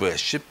most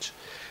worshipped.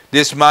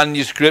 This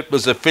manuscript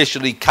was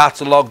officially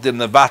catalogued in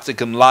the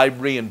Vatican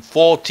Library in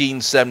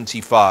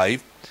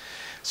 1475,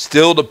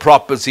 still the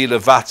property of the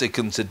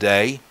Vatican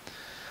today.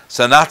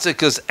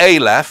 Sinaiticus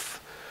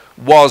Aleph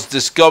was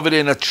discovered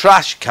in a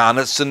trash can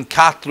at St.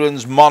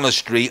 Catherine's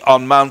Monastery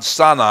on Mount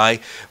Sinai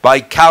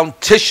by Count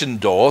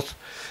Tischendorf,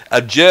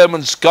 a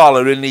German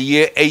scholar, in the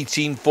year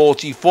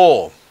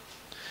 1844.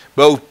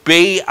 Both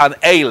B and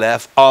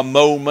Aleph are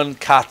Roman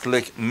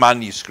Catholic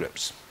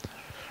manuscripts.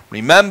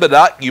 Remember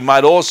that. You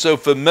might also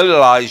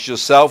familiarize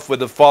yourself with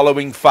the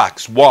following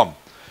facts. 1.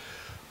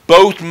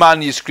 Both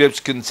manuscripts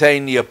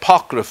contain the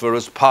Apocrypha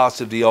as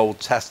part of the Old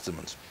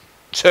Testament.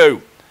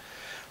 2.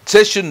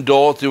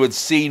 Tischendorf, who had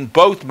seen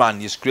both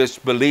manuscripts,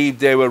 believed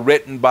they were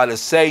written by the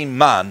same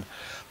man,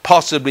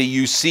 possibly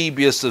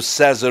Eusebius of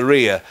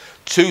Caesarea,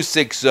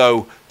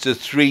 260 to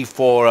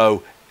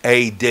 340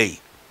 AD.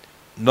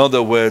 In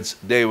other words,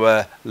 they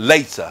were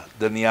later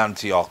than the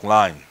Antioch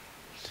line.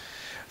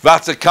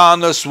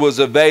 Vaticanus was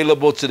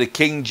available to the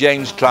King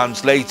James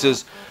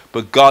translators,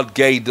 but God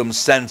gave them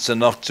sense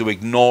enough to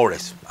ignore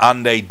it,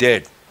 and they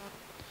did.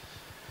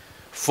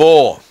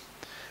 4.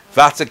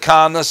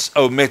 Vaticanus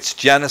omits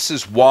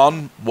Genesis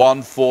 1,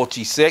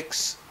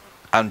 146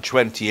 and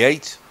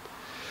 28,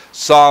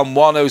 Psalm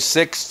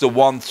 106 to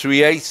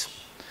 138,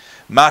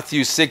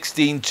 Matthew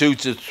 16, 2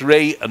 to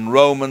 3, and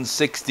Romans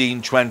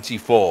 16,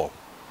 24.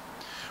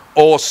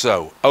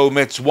 Also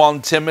omits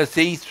 1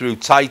 Timothy through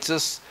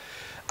Titus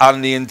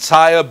and the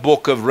entire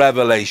book of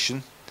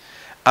Revelation,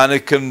 and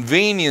it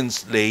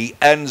conveniently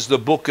ends the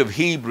book of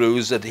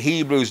Hebrews at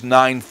Hebrews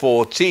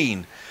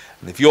 9:14.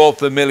 And if you're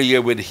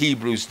familiar with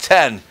Hebrews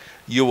 10,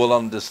 you will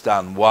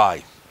understand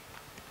why.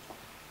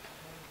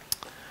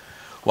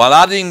 While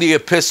adding the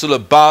epistle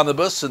of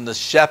Barnabas and the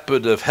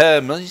shepherd of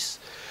Hermes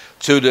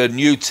to the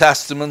New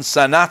Testament,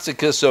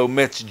 Sinaiticus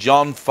omits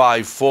John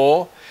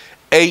 5:4,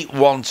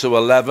 8:1 to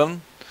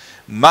 11,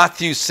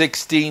 Matthew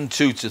 16,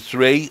 2 to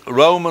 3,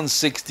 Romans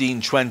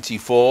 16,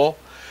 24,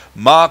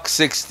 Mark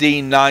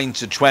 16, 9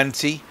 to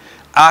 20,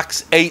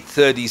 Acts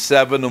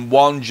 8:37, and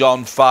 1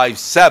 John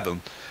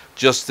 5:7,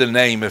 just to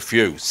name a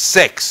few.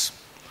 6.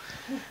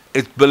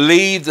 It's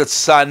believed that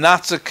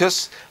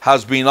Sinaiticus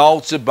has been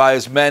altered by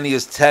as many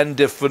as 10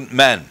 different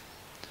men.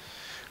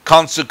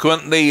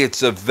 Consequently,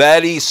 it's a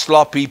very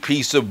sloppy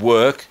piece of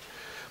work,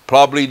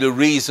 probably the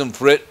reason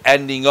for it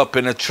ending up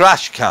in a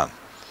trash can.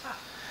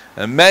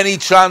 And many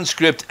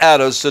transcript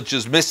errors, such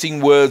as missing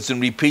words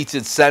and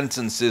repeated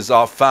sentences,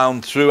 are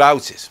found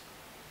throughout it.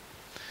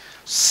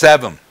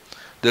 7.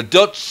 The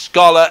Dutch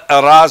scholar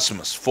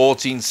Erasmus,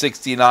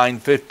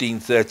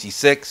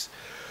 1469-1536,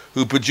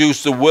 who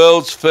produced the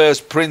world's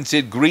first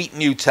printed Greek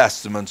New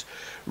Testament,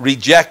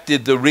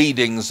 rejected the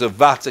readings of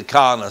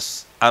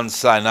Vaticanus and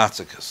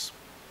Sinaiticus.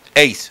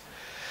 8.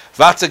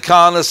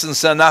 Vaticanus and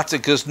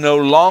Sinaiticus no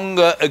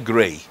longer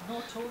agree,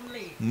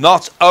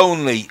 not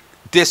only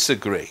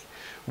disagree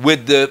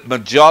with the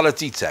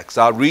majority text.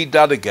 I'll read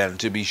that again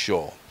to be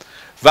sure.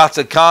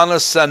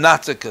 Vaticanus,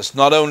 Sinaiticus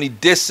not only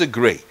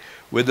disagree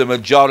with the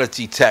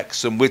majority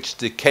text from which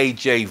the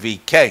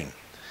KJV came,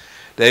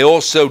 they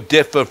also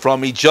differ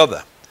from each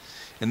other.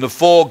 In the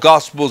four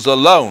Gospels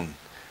alone,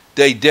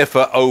 they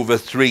differ over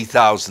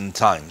 3,000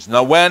 times.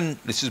 Now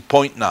this is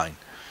point 9,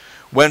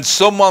 when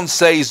someone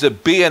says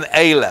that B and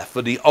Aleph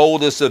are the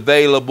oldest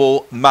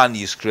available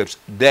manuscripts,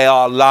 they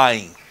are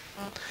lying.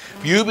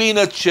 If you've been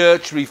a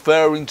church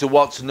referring to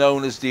what's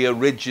known as the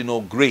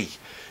original Greek,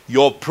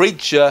 your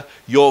preacher,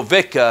 your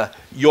vicar,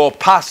 your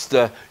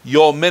pastor,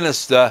 your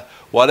minister,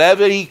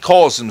 whatever he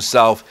calls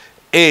himself,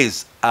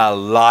 is a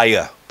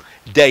liar.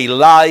 They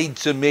lied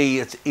to me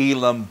at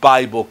Elam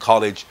Bible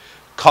College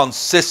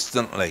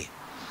consistently,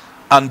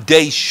 and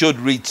they should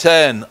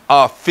return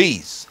our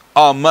fees,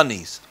 our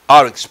monies,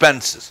 our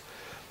expenses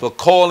for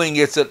calling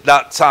it at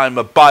that time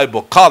a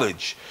Bible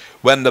college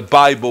when the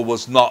Bible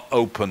was not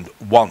opened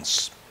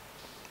once.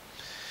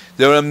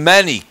 There are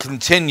many,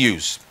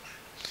 continues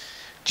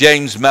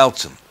James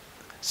Melton,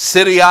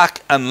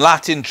 Syriac and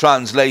Latin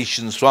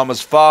translations from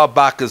as far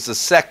back as the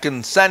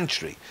 2nd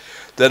century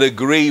that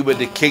agree with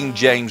the King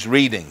James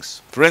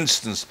readings. For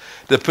instance,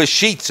 the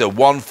Peshitta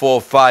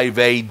 145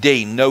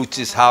 AD,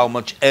 notice how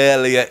much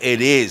earlier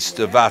it is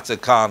to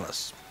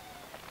Vaticanus.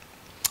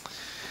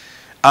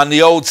 And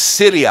the Old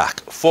Syriac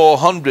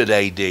 400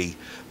 AD,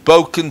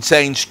 both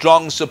contain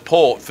strong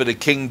support for the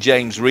King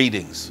James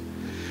readings.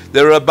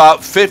 There are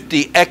about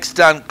 50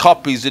 extant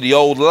copies of the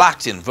Old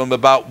Latin from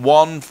about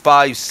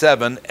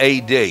 157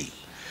 AD,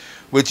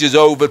 which is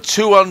over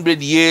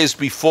 200 years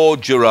before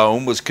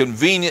Jerome was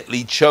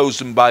conveniently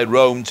chosen by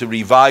Rome to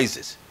revise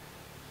it.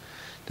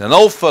 Then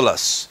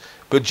Ulfilas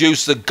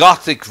produced the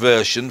Gothic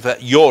version for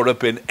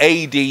Europe in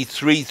AD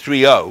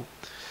 330.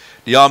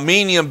 The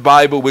Armenian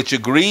Bible, which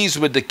agrees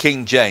with the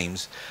King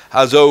James,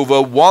 has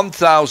over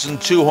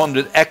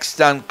 1,200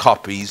 extant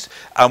copies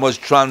and was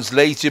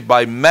translated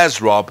by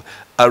Mesrob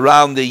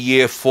around the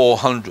year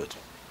 400.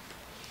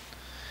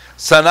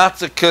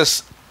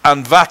 Sinaiticus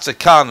and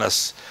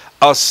Vaticanus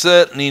are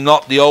certainly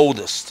not the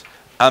oldest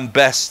and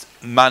best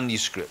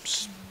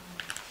manuscripts.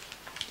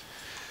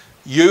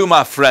 You,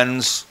 my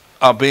friends,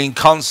 are being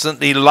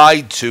constantly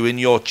lied to in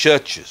your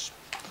churches.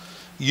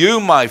 You,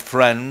 my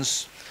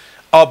friends,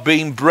 are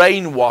being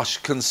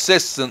brainwashed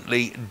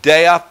consistently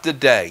day after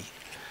day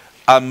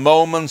and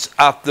moment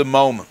after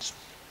moment.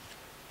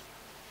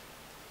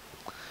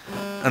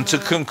 And to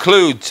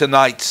conclude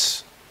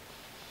tonight's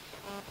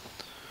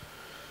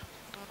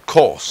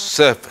course,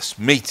 surface,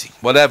 meeting,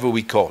 whatever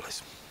we call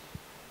it,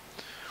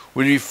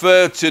 we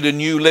refer to the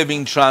New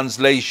Living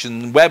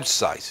Translation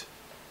website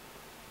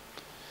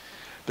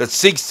that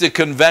seeks to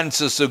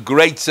convince us of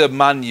greater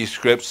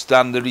manuscripts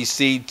than the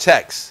received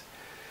text.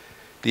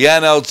 The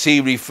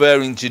NLT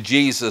referring to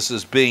Jesus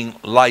as being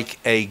like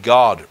a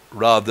God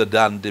rather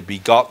than the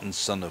begotten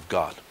Son of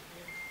God.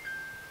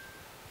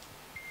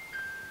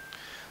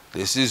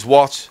 This is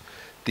what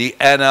the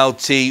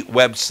NLT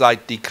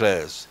website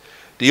declares.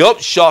 The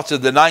upshot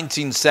of the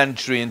 19th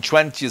century and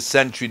 20th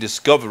century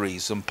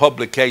discoveries and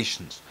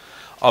publications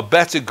of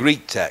better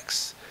Greek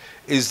texts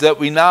is that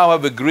we now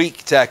have a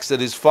Greek text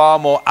that is far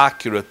more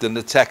accurate than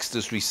the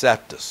Textus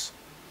Receptus.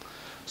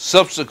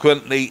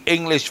 Subsequently,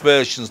 English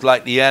versions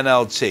like the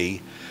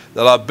NLT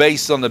that are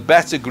based on the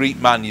better Greek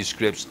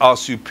manuscripts are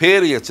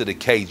superior to the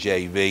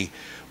KJV,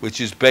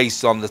 which is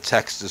based on the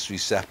Textus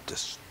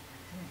Receptus.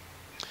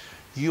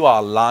 You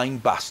are lying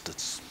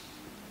bastards.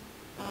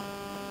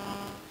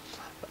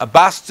 A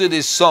bastard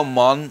is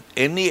someone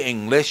in the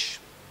English,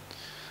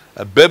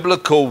 a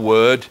biblical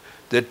word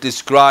that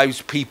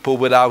describes people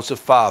without a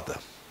father.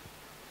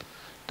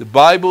 The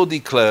Bible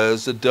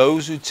declares that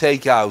those who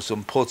take out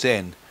and put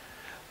in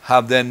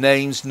have their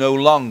names no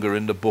longer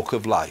in the book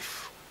of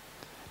life.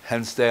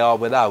 Hence they are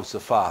without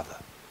a father.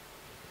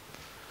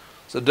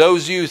 So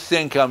those of you who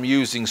think I'm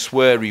using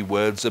sweary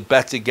words had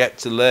better get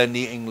to learn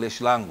the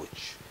English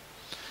language.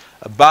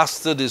 A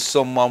bastard is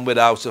someone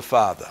without a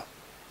father.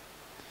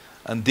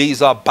 And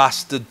these are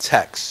bastard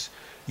texts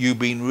you've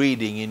been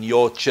reading in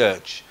your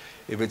church.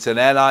 If it's an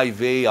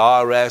NIV,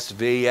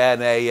 RSV,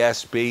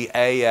 NASB,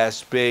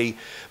 ASB,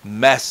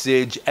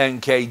 Message,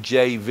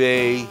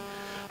 NKJV.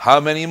 How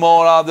many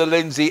more are there,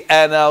 Lindsay?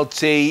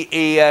 NLT,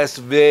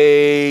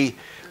 ESV,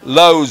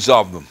 loads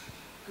of them.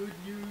 Good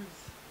news.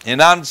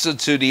 In answer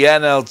to the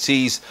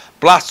NLT's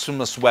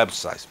blasphemous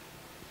website,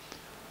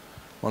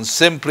 one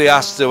simply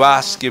has to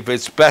ask if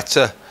its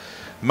better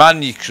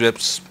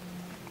manuscripts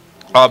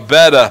are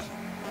better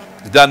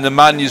than the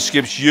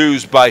manuscripts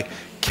used by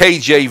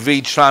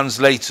KJV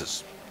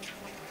translators.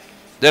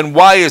 Then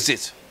why is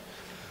it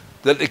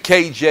that the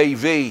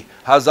KJV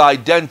has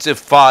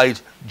identified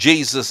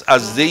Jesus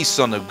as the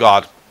Son of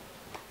God,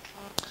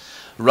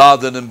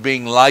 rather than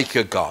being like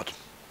a God?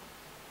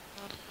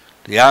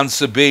 The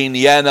answer being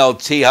the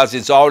NLT has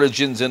its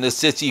origins in a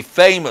city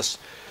famous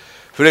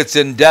for its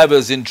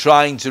endeavors in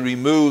trying to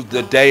remove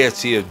the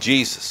deity of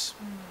Jesus.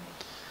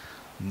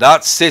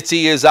 That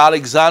city is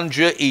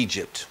Alexandria,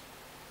 Egypt.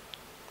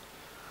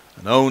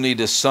 And only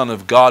the Son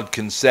of God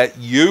can set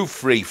you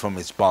free from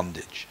its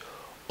bondage.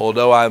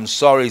 Although I am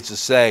sorry to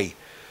say,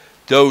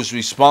 those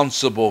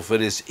responsible for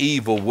this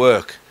evil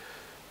work,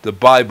 the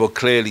Bible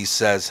clearly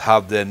says,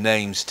 have their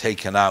names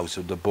taken out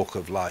of the book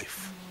of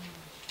life.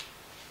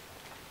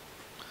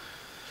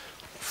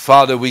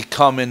 Father, we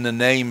come in the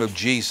name of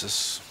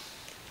Jesus.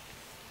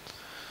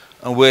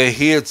 And we're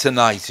here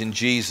tonight in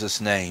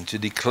Jesus' name to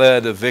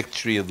declare the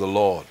victory of the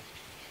Lord.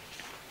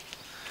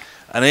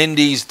 And in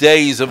these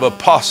days of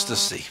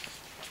apostasy,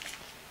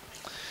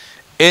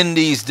 in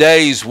these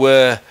days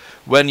where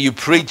when you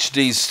preach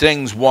these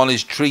things, one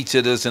is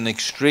treated as an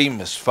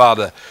extremist,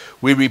 Father,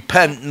 we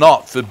repent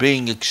not for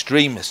being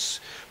extremists,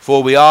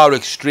 for we are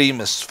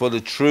extremists for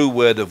the true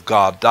word of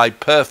God, thy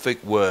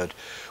perfect word,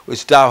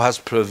 which thou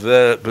hast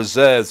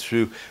preserved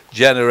through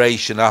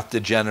generation after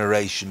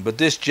generation. But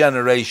this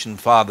generation,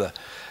 Father,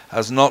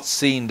 has not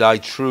seen thy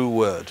true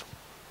word.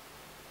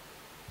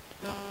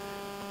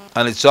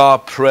 And it's our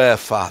prayer,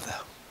 Father,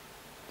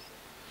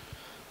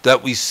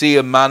 that we see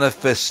a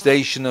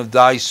manifestation of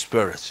thy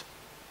Spirit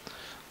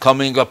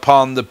coming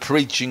upon the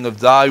preaching of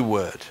thy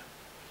word,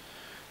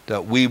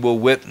 that we will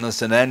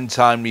witness an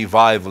end-time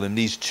revival in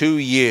these 2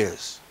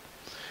 years,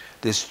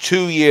 this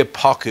 2-year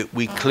pocket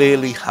we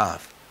clearly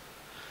have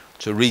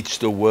to reach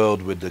the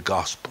world with the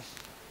gospel.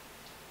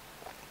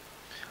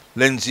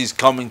 Lindsay's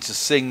coming to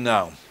sing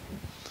now.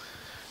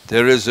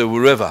 There is a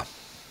river.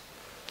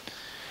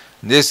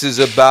 This is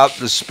about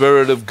the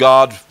Spirit of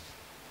God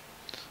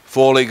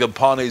falling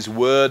upon his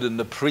word and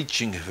the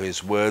preaching of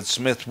his word.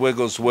 Smith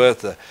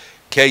Wigglesworth, a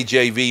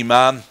KJV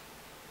man,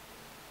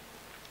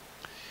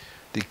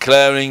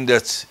 declaring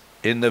that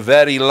in the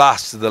very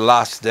last of the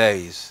last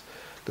days,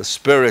 the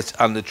Spirit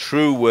and the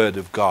true word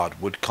of God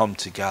would come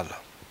together.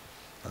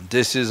 And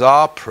this is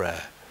our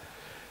prayer.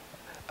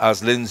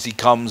 As Lindsay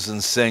comes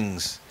and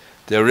sings,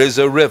 there is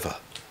a river,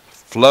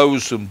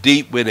 flows from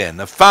deep within,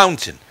 a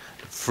fountain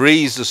that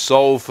frees the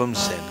soul from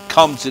sin.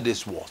 Come to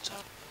this water.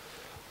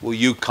 Will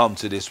you come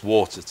to this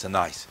water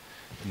tonight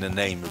in the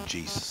name of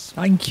Jesus?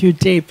 Thank you,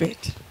 David.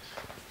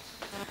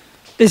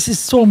 This is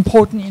so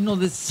important. You know,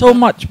 there's so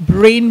much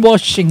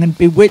brainwashing and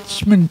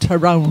bewitchment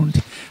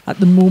around at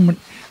the moment.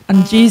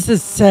 And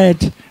Jesus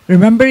said,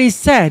 remember he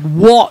said,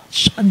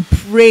 watch and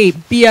pray,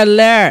 be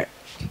alert.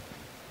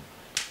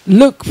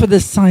 Look for the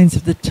signs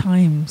of the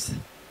times.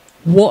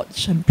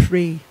 Watch and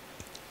pray.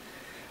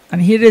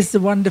 And here is the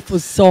wonderful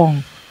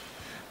song.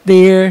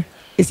 There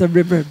is a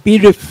river. Be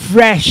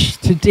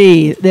refreshed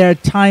today. There are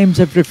times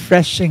of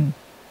refreshing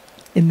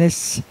in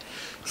this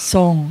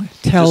song.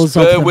 Tells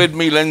Just bear of with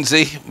me,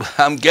 Lindsay.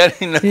 I'm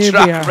getting the Here we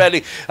track are.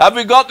 ready. Have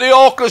we got the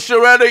orchestra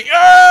ready?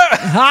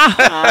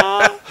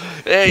 Yeah!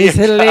 There you It's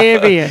go.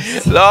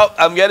 hilarious. Look,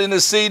 I'm getting the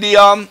CD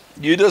on.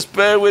 You just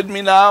bear with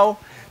me now.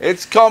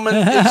 It's coming.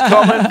 It's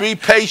coming. Be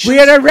patient.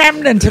 We're a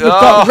remnant. We've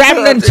got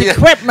remnant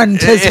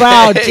equipment as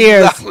well,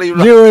 dear Exactly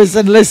right. viewers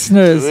and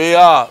listeners. We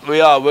are.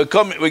 We're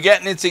coming. We're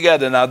getting it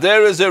together now.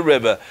 There is a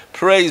river.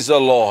 Praise the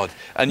Lord.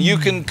 And you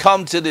can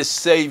come to this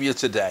Savior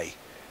today.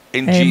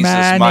 In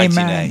Jesus' mighty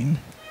name.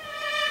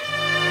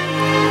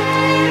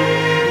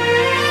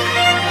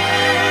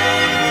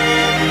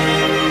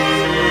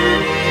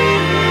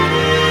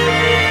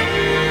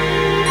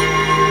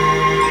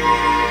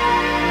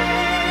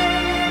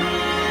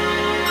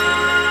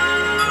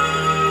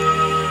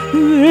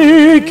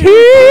 There came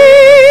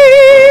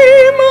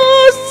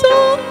a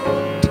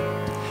sound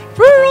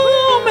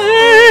from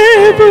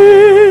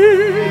heaven.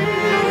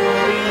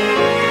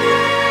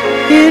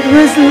 It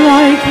was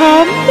like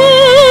a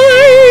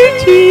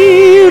mighty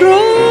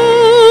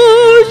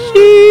rushing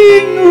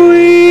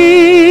wind.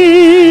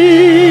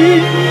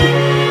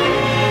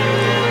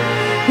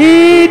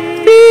 It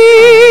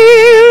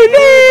filled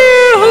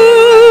their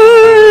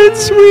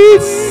hearts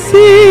with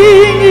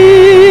singing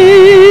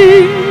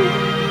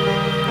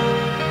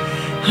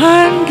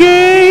and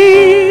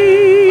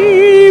gave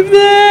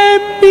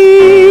them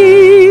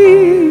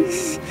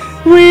peace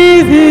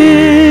within.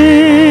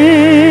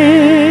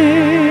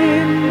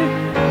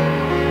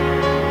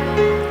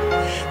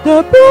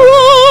 The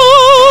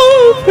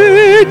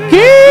prophet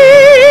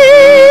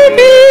gave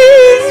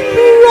his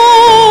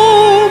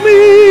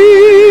promise.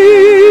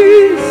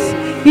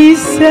 He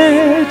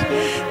said,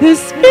 the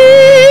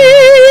Spirit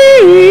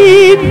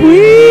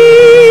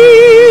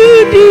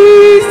will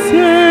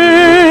descend,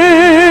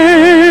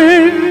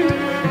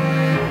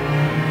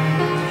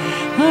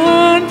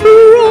 and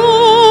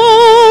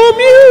from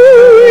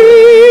your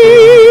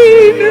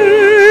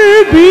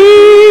inner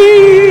being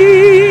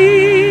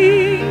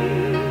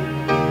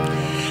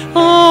a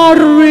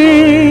river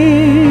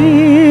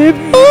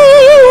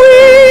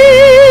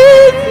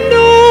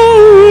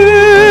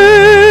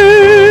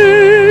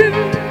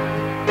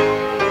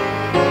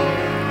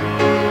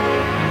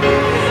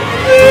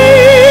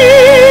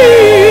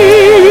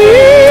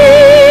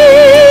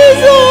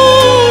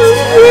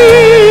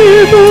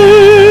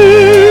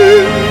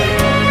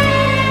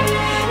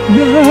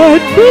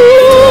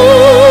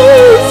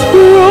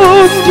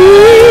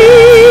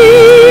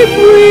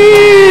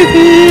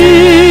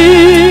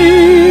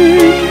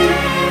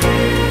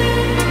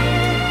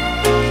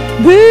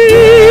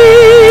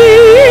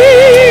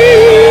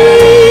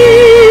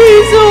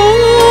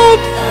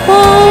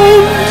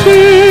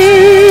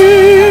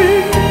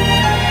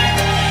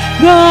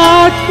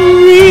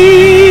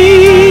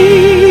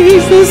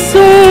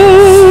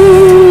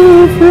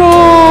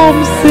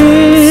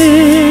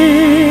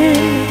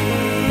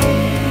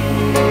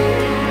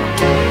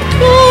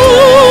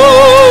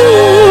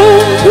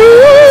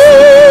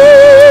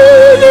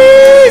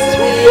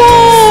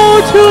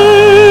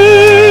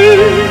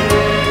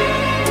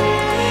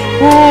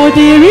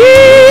the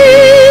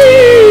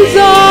reeds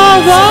of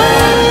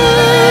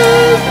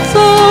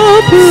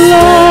supply.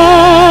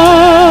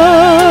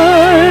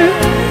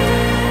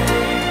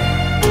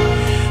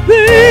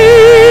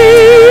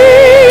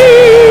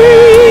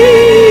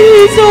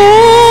 These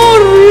are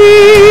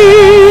rivers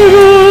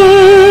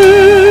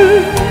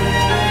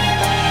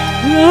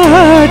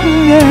that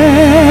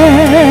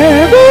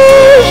never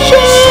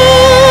shall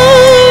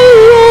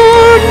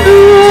run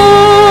dry.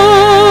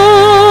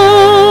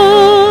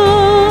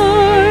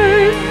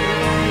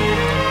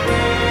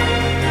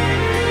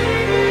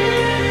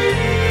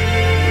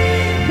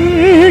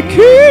 There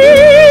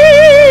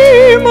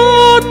came a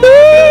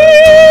thirsty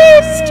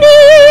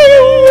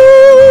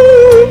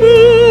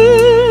woman.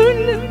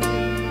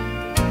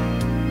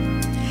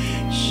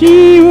 She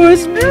was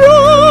drawing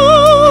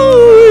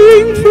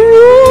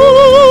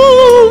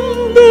from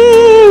the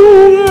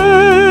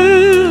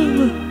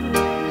well.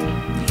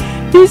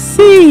 You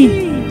see,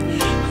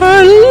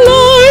 her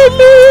life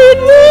it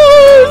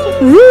was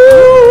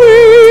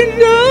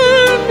ruined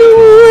and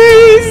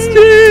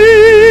wasted,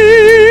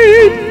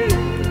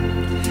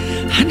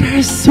 and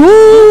her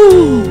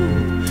soul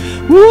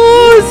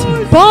was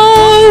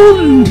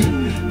bound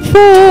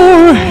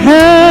for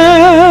hell.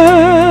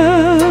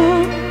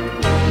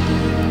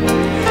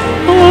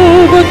 Oh,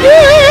 but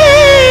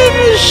then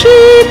she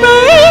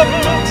met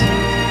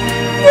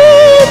the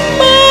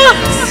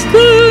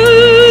Master,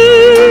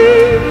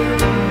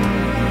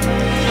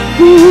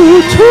 who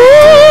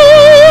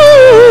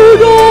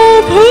told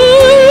of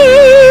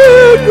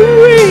her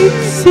great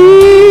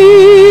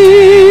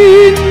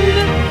sin.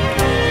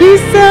 He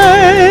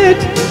said,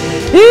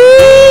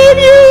 if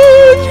you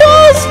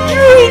just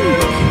drink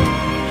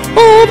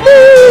of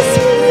this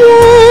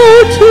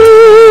water,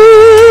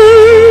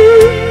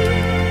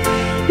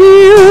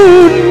 you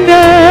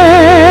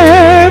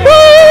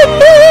never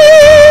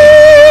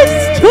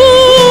thirst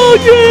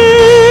again.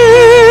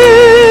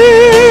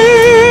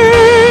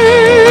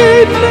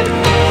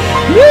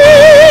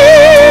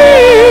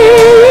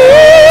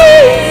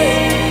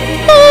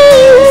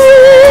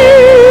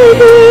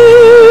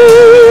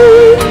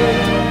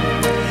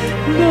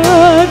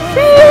 That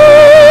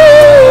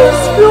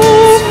flows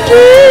from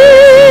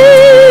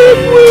deep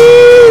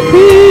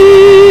within.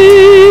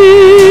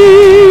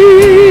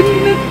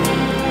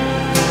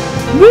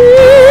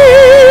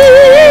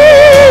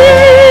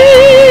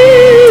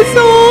 These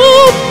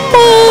are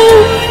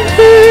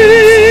mountains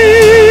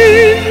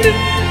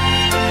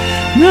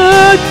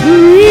that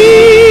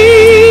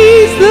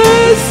frees the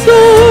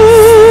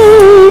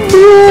soul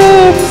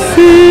from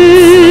sin.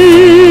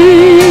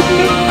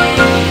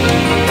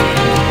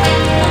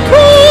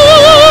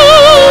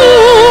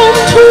 Come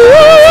to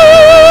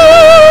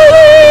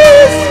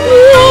this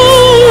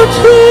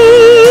water,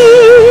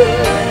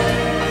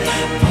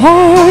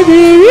 for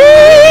there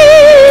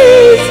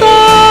is a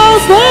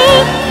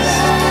vast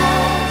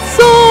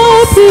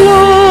supply.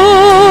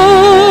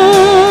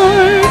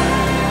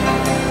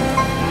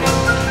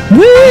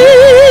 These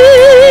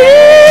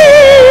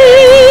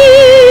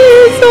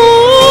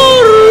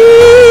are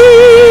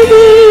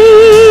rivers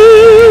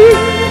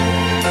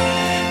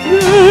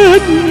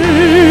that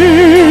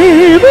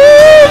never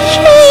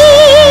shall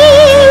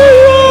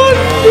run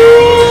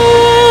dry.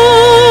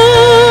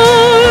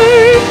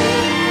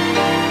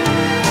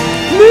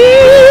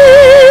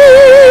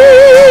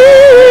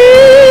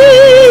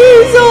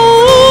 These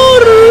are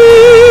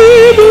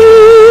rivers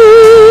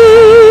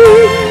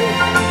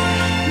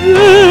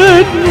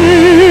that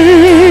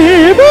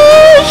never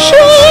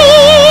shall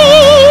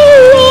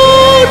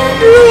run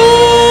dry.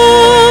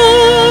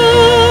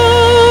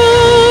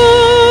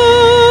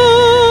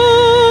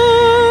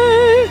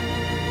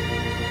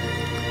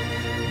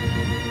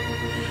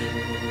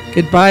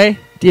 Goodbye,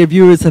 dear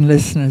viewers and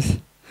listeners.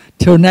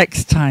 Till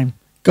next time,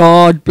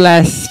 God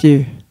bless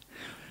you.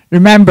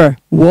 Remember,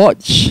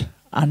 watch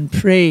and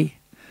pray.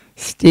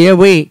 Stay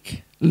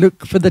awake.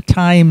 Look for the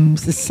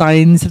times, the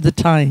signs of the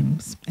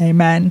times.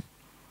 Amen.